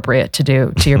inappropriate to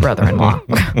do to your brother-in-law,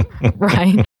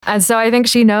 right? And so I think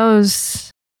she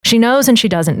knows and she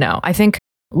doesn't know. I think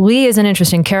Lee is an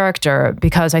interesting character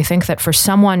because I think that for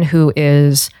someone who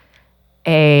is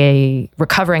a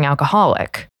recovering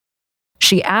alcoholic,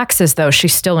 she acts as though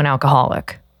she's still an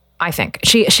alcoholic. I think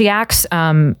she acts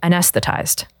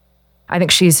anesthetized. I think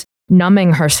she's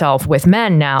numbing herself with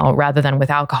men now rather than with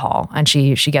alcohol, and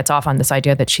she gets off on this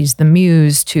idea that she's the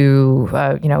muse to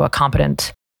a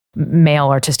competent male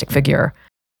artistic figure.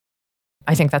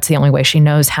 I think that's the only way she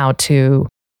knows how to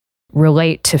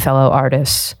relate to fellow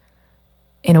artists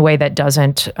in a way that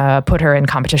doesn't put her in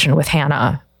competition with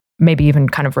Hannah, maybe even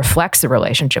kind of reflects the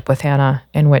relationship with Hannah,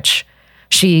 in which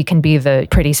she can be the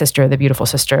pretty sister, the beautiful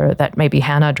sister that maybe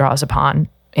Hannah draws upon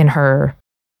in her,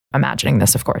 imagining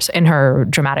this, of course, in her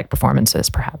dramatic performances,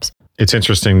 perhaps. It's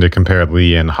interesting to compare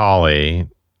Lee and Holly.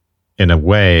 In a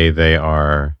way, they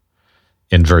are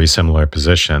in very similar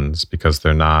positions because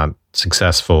they're not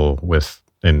successful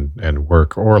in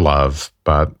work or love,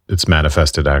 but it's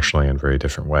manifested actually in very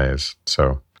different ways.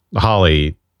 So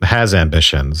Holly has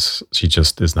ambitions. She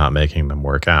just is not making them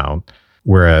work out.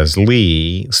 Whereas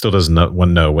Lee still doesn't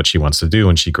know what she wants to do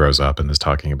when she grows up and is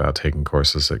talking about taking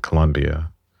courses at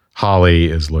Columbia. Holly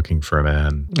is looking for a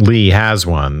man. Lee has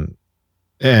one,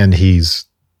 and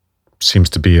seems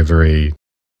to be a very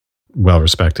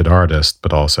well-respected artist,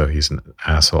 but also he's an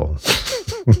asshole.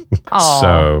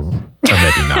 So, or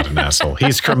maybe not an asshole.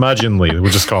 He's curmudgeonly.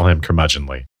 We'll just call him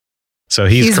curmudgeonly. So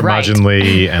he's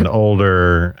curmudgeonly and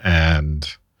older and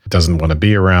doesn't want to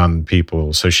be around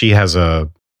people. So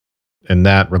in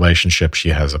that relationship, she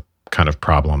has a kind of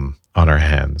problem on her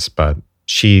hands, but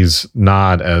she's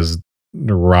not as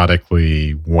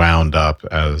neurotically wound up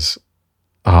as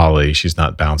Holly. She's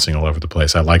not bouncing all over the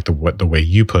place. I like the way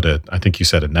you put it. I think you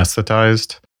said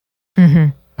anesthetized.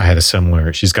 Mm-hmm. I had a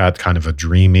similar. She's got kind of a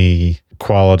dreamy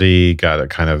quality, got a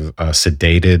kind of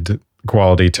sedated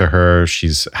quality to her.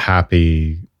 She's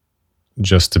happy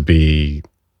just to be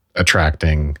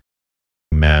attracting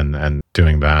men and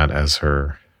doing that as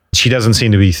her. She doesn't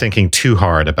seem to be thinking too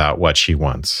hard about what she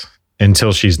wants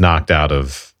until she's knocked out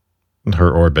of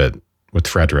her orbit with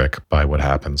Frederick by what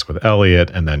happens with Elliot.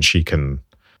 And then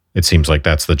it seems like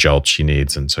that's the jolt she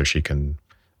needs. And so she can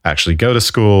actually go to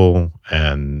school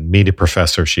and meet a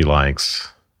professor she likes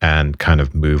and kind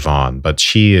of move on. But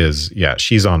she's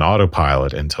on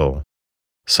autopilot until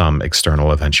some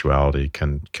external eventuality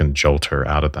can jolt her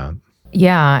out of that.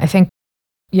 Yeah, I think,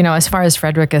 as far as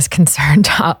Frederick is concerned,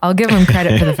 I'll give him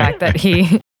credit for the fact that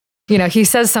he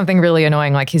says something really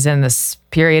annoying, like he's in this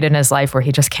period in his life where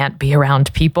he just can't be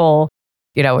around people,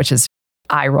 which is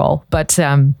eye roll. But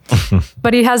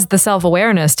he has the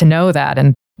self-awareness to know that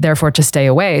and therefore to stay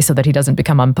away so that he doesn't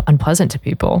become unpleasant to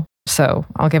people. So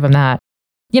I'll give him that.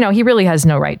 He really has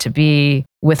no right to be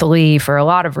with Lee for a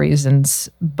lot of reasons,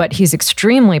 but he's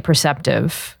extremely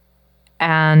perceptive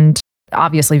and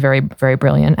obviously very, very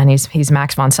brilliant. And he's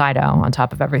Max von Sydow on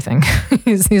top of everything.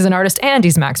 he's an artist and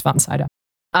he's Max von Sydow.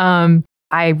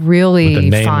 I really with a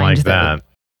name find like that.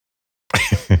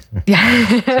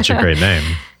 Yeah. Such a great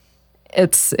name.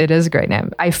 It is a great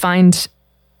name. I find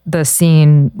the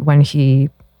scene when he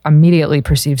immediately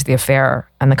perceives the affair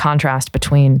and the contrast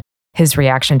between his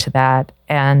reaction to that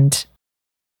and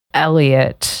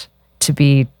Elliot to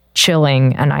be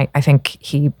chilling. And I think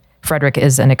Frederick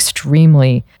is an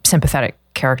extremely sympathetic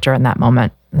character in that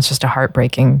moment. It's just a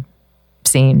heartbreaking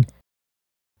scene.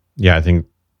 Yeah, I think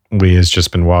Lee has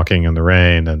just been walking in the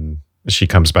rain, and she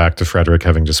comes back to Frederick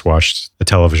having just watched a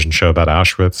television show about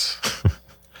Auschwitz.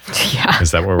 Yeah.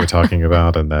 Is that what we're talking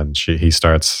about? And then he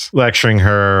starts lecturing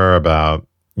her about,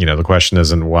 the question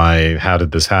isn't how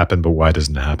did this happen, but why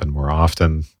doesn't it happen more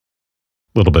often?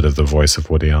 A little bit of the voice of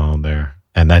Woody Allen there.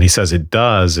 And then he says it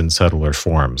does in subtler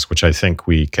forms, which I think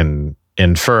we can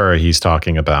infer he's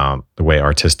talking about the way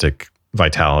artistic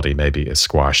vitality maybe is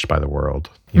squashed by the world.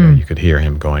 You could hear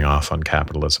him going off on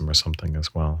capitalism or something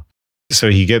as well. So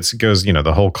he goes,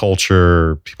 the whole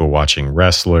culture, people watching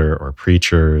wrestler or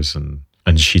preachers, and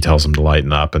she tells him to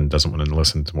lighten up and doesn't want to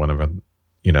listen to one of them.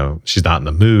 She's not in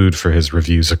the mood for his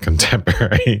reviews of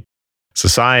contemporary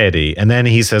society. And then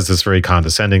he says this very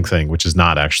condescending thing, which is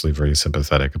not actually very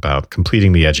sympathetic, about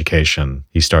completing the education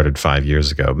he started 5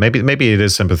 years ago. Maybe it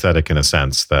is sympathetic in a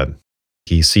sense that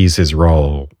he sees his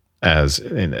role as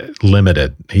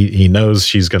limited. He knows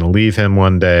she's going to leave him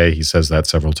one day. He says that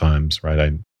several times,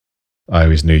 right? I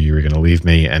always knew you were going to leave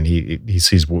me. And he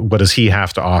sees, what does he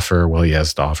have to offer? Well, he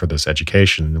has to offer this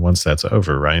education. And once that's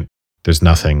over, right, there's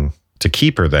nothing to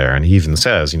keep her there. And he even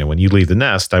says, when you leave the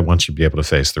nest, I want you to be able to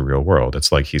face the real world.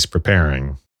 It's like he's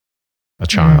preparing a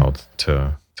child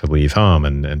to leave home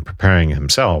and preparing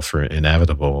himself for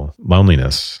inevitable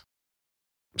loneliness.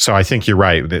 So I think you're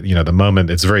right that, the moment,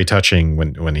 it's very touching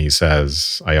when he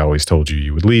says, I always told you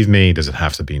you would leave me. Does it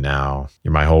have to be now?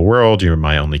 You're my whole world. You're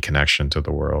my only connection to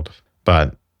the world.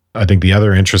 But I think the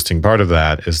other interesting part of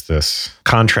that is this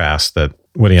contrast that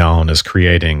Woody Allen is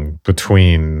creating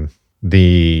between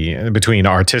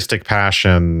artistic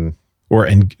passion or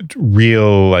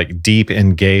real deep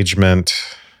engagement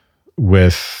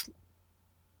with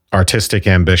artistic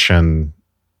ambition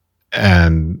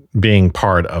and being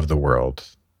part of the world,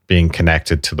 being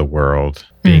connected to the world,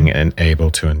 being able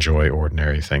to enjoy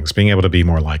ordinary things, being able to be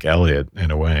more like Eliot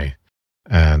in a way,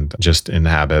 and just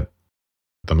inhabit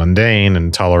the mundane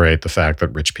and tolerate the fact that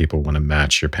rich people want to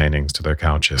match your paintings to their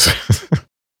couches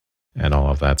and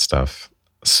all of that stuff.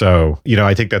 So,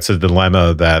 I think that's a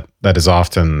dilemma that is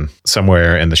often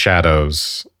somewhere in the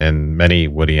shadows in many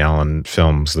Woody Allen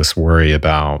films, this worry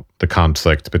about the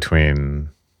conflict between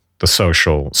the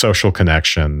social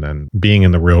connection and being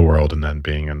in the real world and then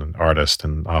being an artist,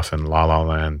 and often La La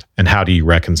Land. And how do you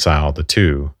reconcile the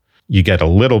two? You get a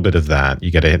little bit of that. You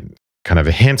get a kind of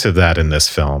a hint of that in this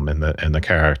film, in the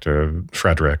character of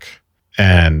Frederick.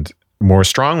 And more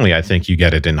strongly, I think you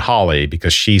get it in Holly,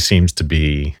 because she seems to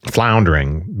be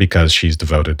floundering because she's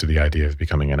devoted to the idea of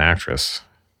becoming an actress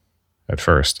at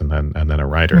first and then a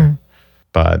writer.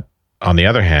 But on the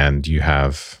other hand, you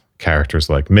have characters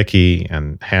like Mickey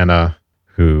and Hannah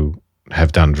who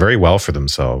have done very well for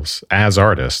themselves as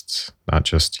artists, not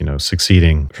just,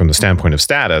 succeeding from the standpoint of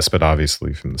status, but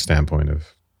obviously from the standpoint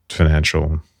of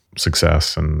financial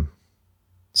success and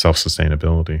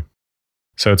self-sustainability.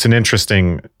 So it's an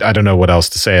interesting, I don't know what else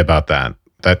to say about that.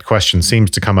 That question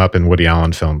seems to come up in Woody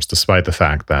Allen films, despite the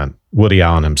fact that Woody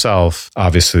Allen himself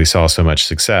obviously saw so much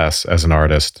success as an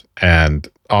artist and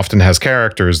often has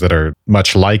characters that are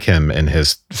much like him in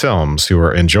his films who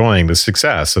are enjoying the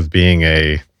success of being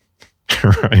a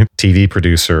TV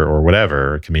producer or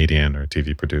whatever, a comedian or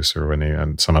TV producer,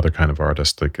 and some other kind of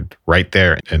artist that could right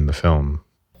there in the film.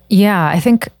 Yeah, I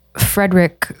think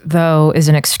Frederick, though, is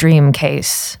an extreme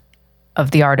case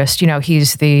of the artist.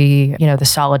 He's the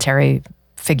solitary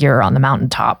figure on the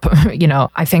mountaintop.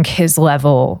 I think his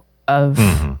level of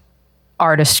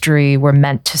artistry we're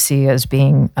meant to see as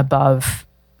being above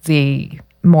the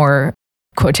more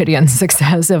quotidian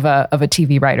success of a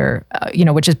TV writer,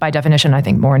 which is by definition, I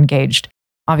think, more engaged,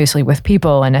 obviously, with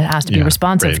people, and it has to be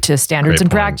responsive to standards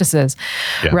and practices.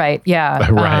 Yeah. Right. Yeah.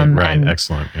 Right.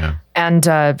 Excellent. Yeah. And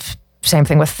same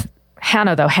thing with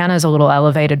Hannah, though. Hannah's a little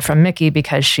elevated from Mickey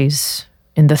because she's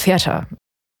in the theater.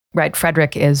 Right.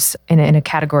 Frederick is in a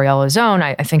category all his own.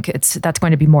 I think that's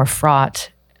going to be more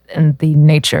fraught, and the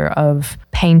nature of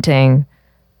painting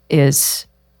is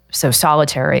so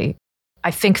solitary.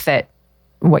 I think that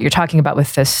what you're talking about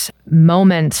with this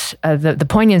moment, the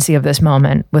poignancy of this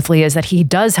moment with Lee, is that he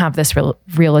does have this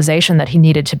realization that he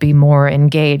needed to be more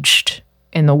engaged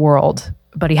in the world,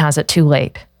 but he has it too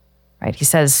late, right? He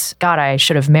says, God, I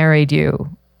should have married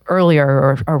you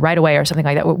earlier or right away or something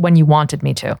like that, when you wanted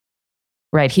me to,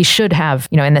 right? He should have,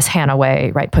 in this Hannah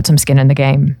way, right, put some skin in the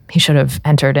game. He should have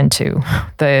entered into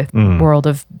the world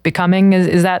of becoming.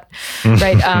 Is that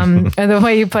right? The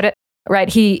way you put it? Right.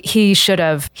 He should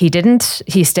have. He didn't.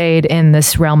 He stayed in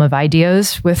this realm of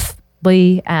ideas with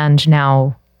Lee, and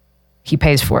now he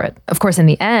pays for it. Of course, in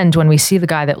the end, when we see the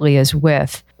guy that Lee is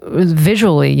with,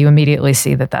 visually, you immediately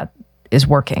see that is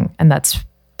working, and that's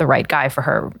the right guy for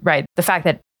her. Right. The fact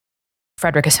that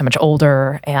Frederick is so much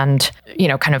older and,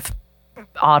 kind of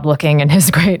odd looking, and his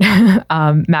great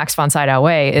Max von Sydow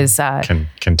way is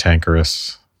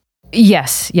cantankerous.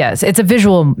 Yes. It's a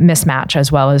visual mismatch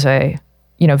as well as a,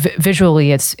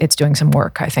 visually it's doing some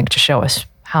work, I think, to show us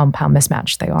how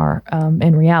mismatched they are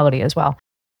in reality as well.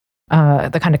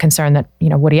 The kind of concern that,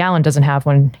 Woody Allen doesn't have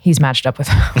when he's matched up with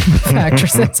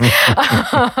actresses.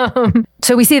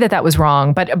 So we see that was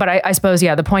wrong. But I suppose,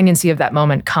 the poignancy of that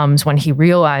moment comes when he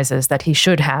realizes that he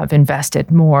should have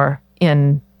invested more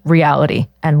in reality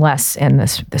and less in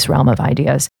this realm of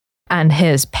ideas. And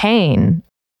his pain,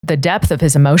 the depth of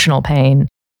his emotional pain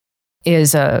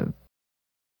is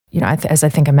as I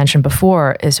think I mentioned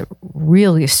before, is a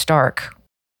really stark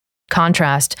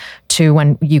contrast to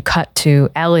when you cut to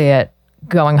Elliot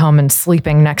going home and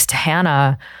sleeping next to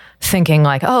Hannah, thinking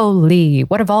like, oh, Lee,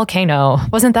 what a volcano.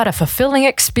 Wasn't that a fulfilling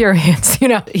experience?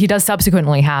 He does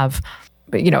subsequently have,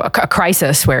 a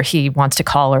crisis where he wants to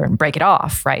call her and break it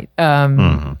off, right?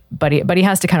 But he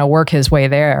has to kind of work his way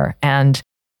there. And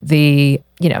the,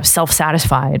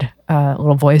 self-satisfied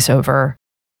little voiceover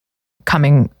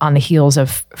coming on the heels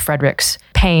of Frederick's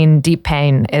pain, deep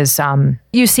pain, is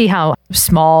you see how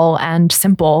small and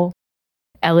simple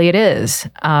Elliot is,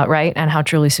 right? And how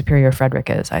truly superior Frederick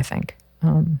is, I think.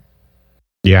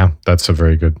 Yeah, those are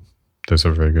very good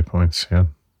points. Yeah.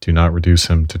 Do not reduce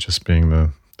him to just being the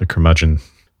curmudgeon.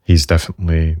 He's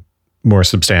definitely more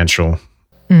substantial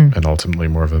and ultimately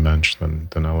more of a mensch than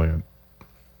Elliot.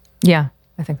 Yeah,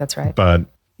 I think that's right. But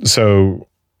so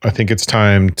I think it's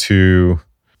time to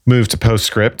move to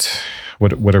postscript.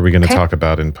 What are we going to talk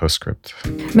about in postscript?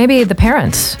 Maybe the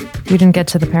parents. We didn't get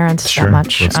to the parents that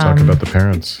much. Let's talk about the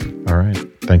parents. All right.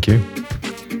 Thank you.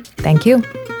 Thank you.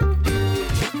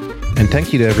 And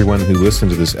thank you to everyone who listened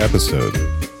to this episode.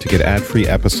 To get ad-free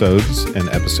episodes and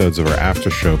episodes of our after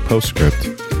show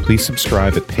Postscript, please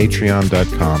subscribe at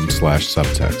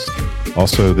patreon.com/subtext.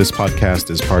 Also, this podcast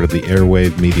is part of the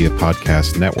Airwave Media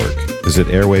Podcast Network. Visit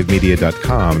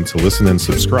airwavemedia.com to listen and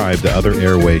subscribe to other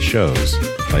Airwave shows,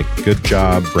 like Good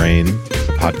Job, Brain,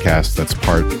 a podcast that's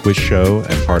part quiz show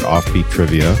and part offbeat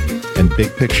trivia, and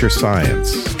Big Picture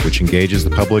Science, which engages the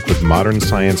public with modern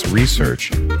science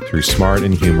research through smart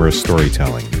and humorous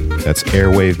storytelling. That's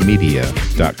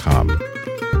airwavemedia.com.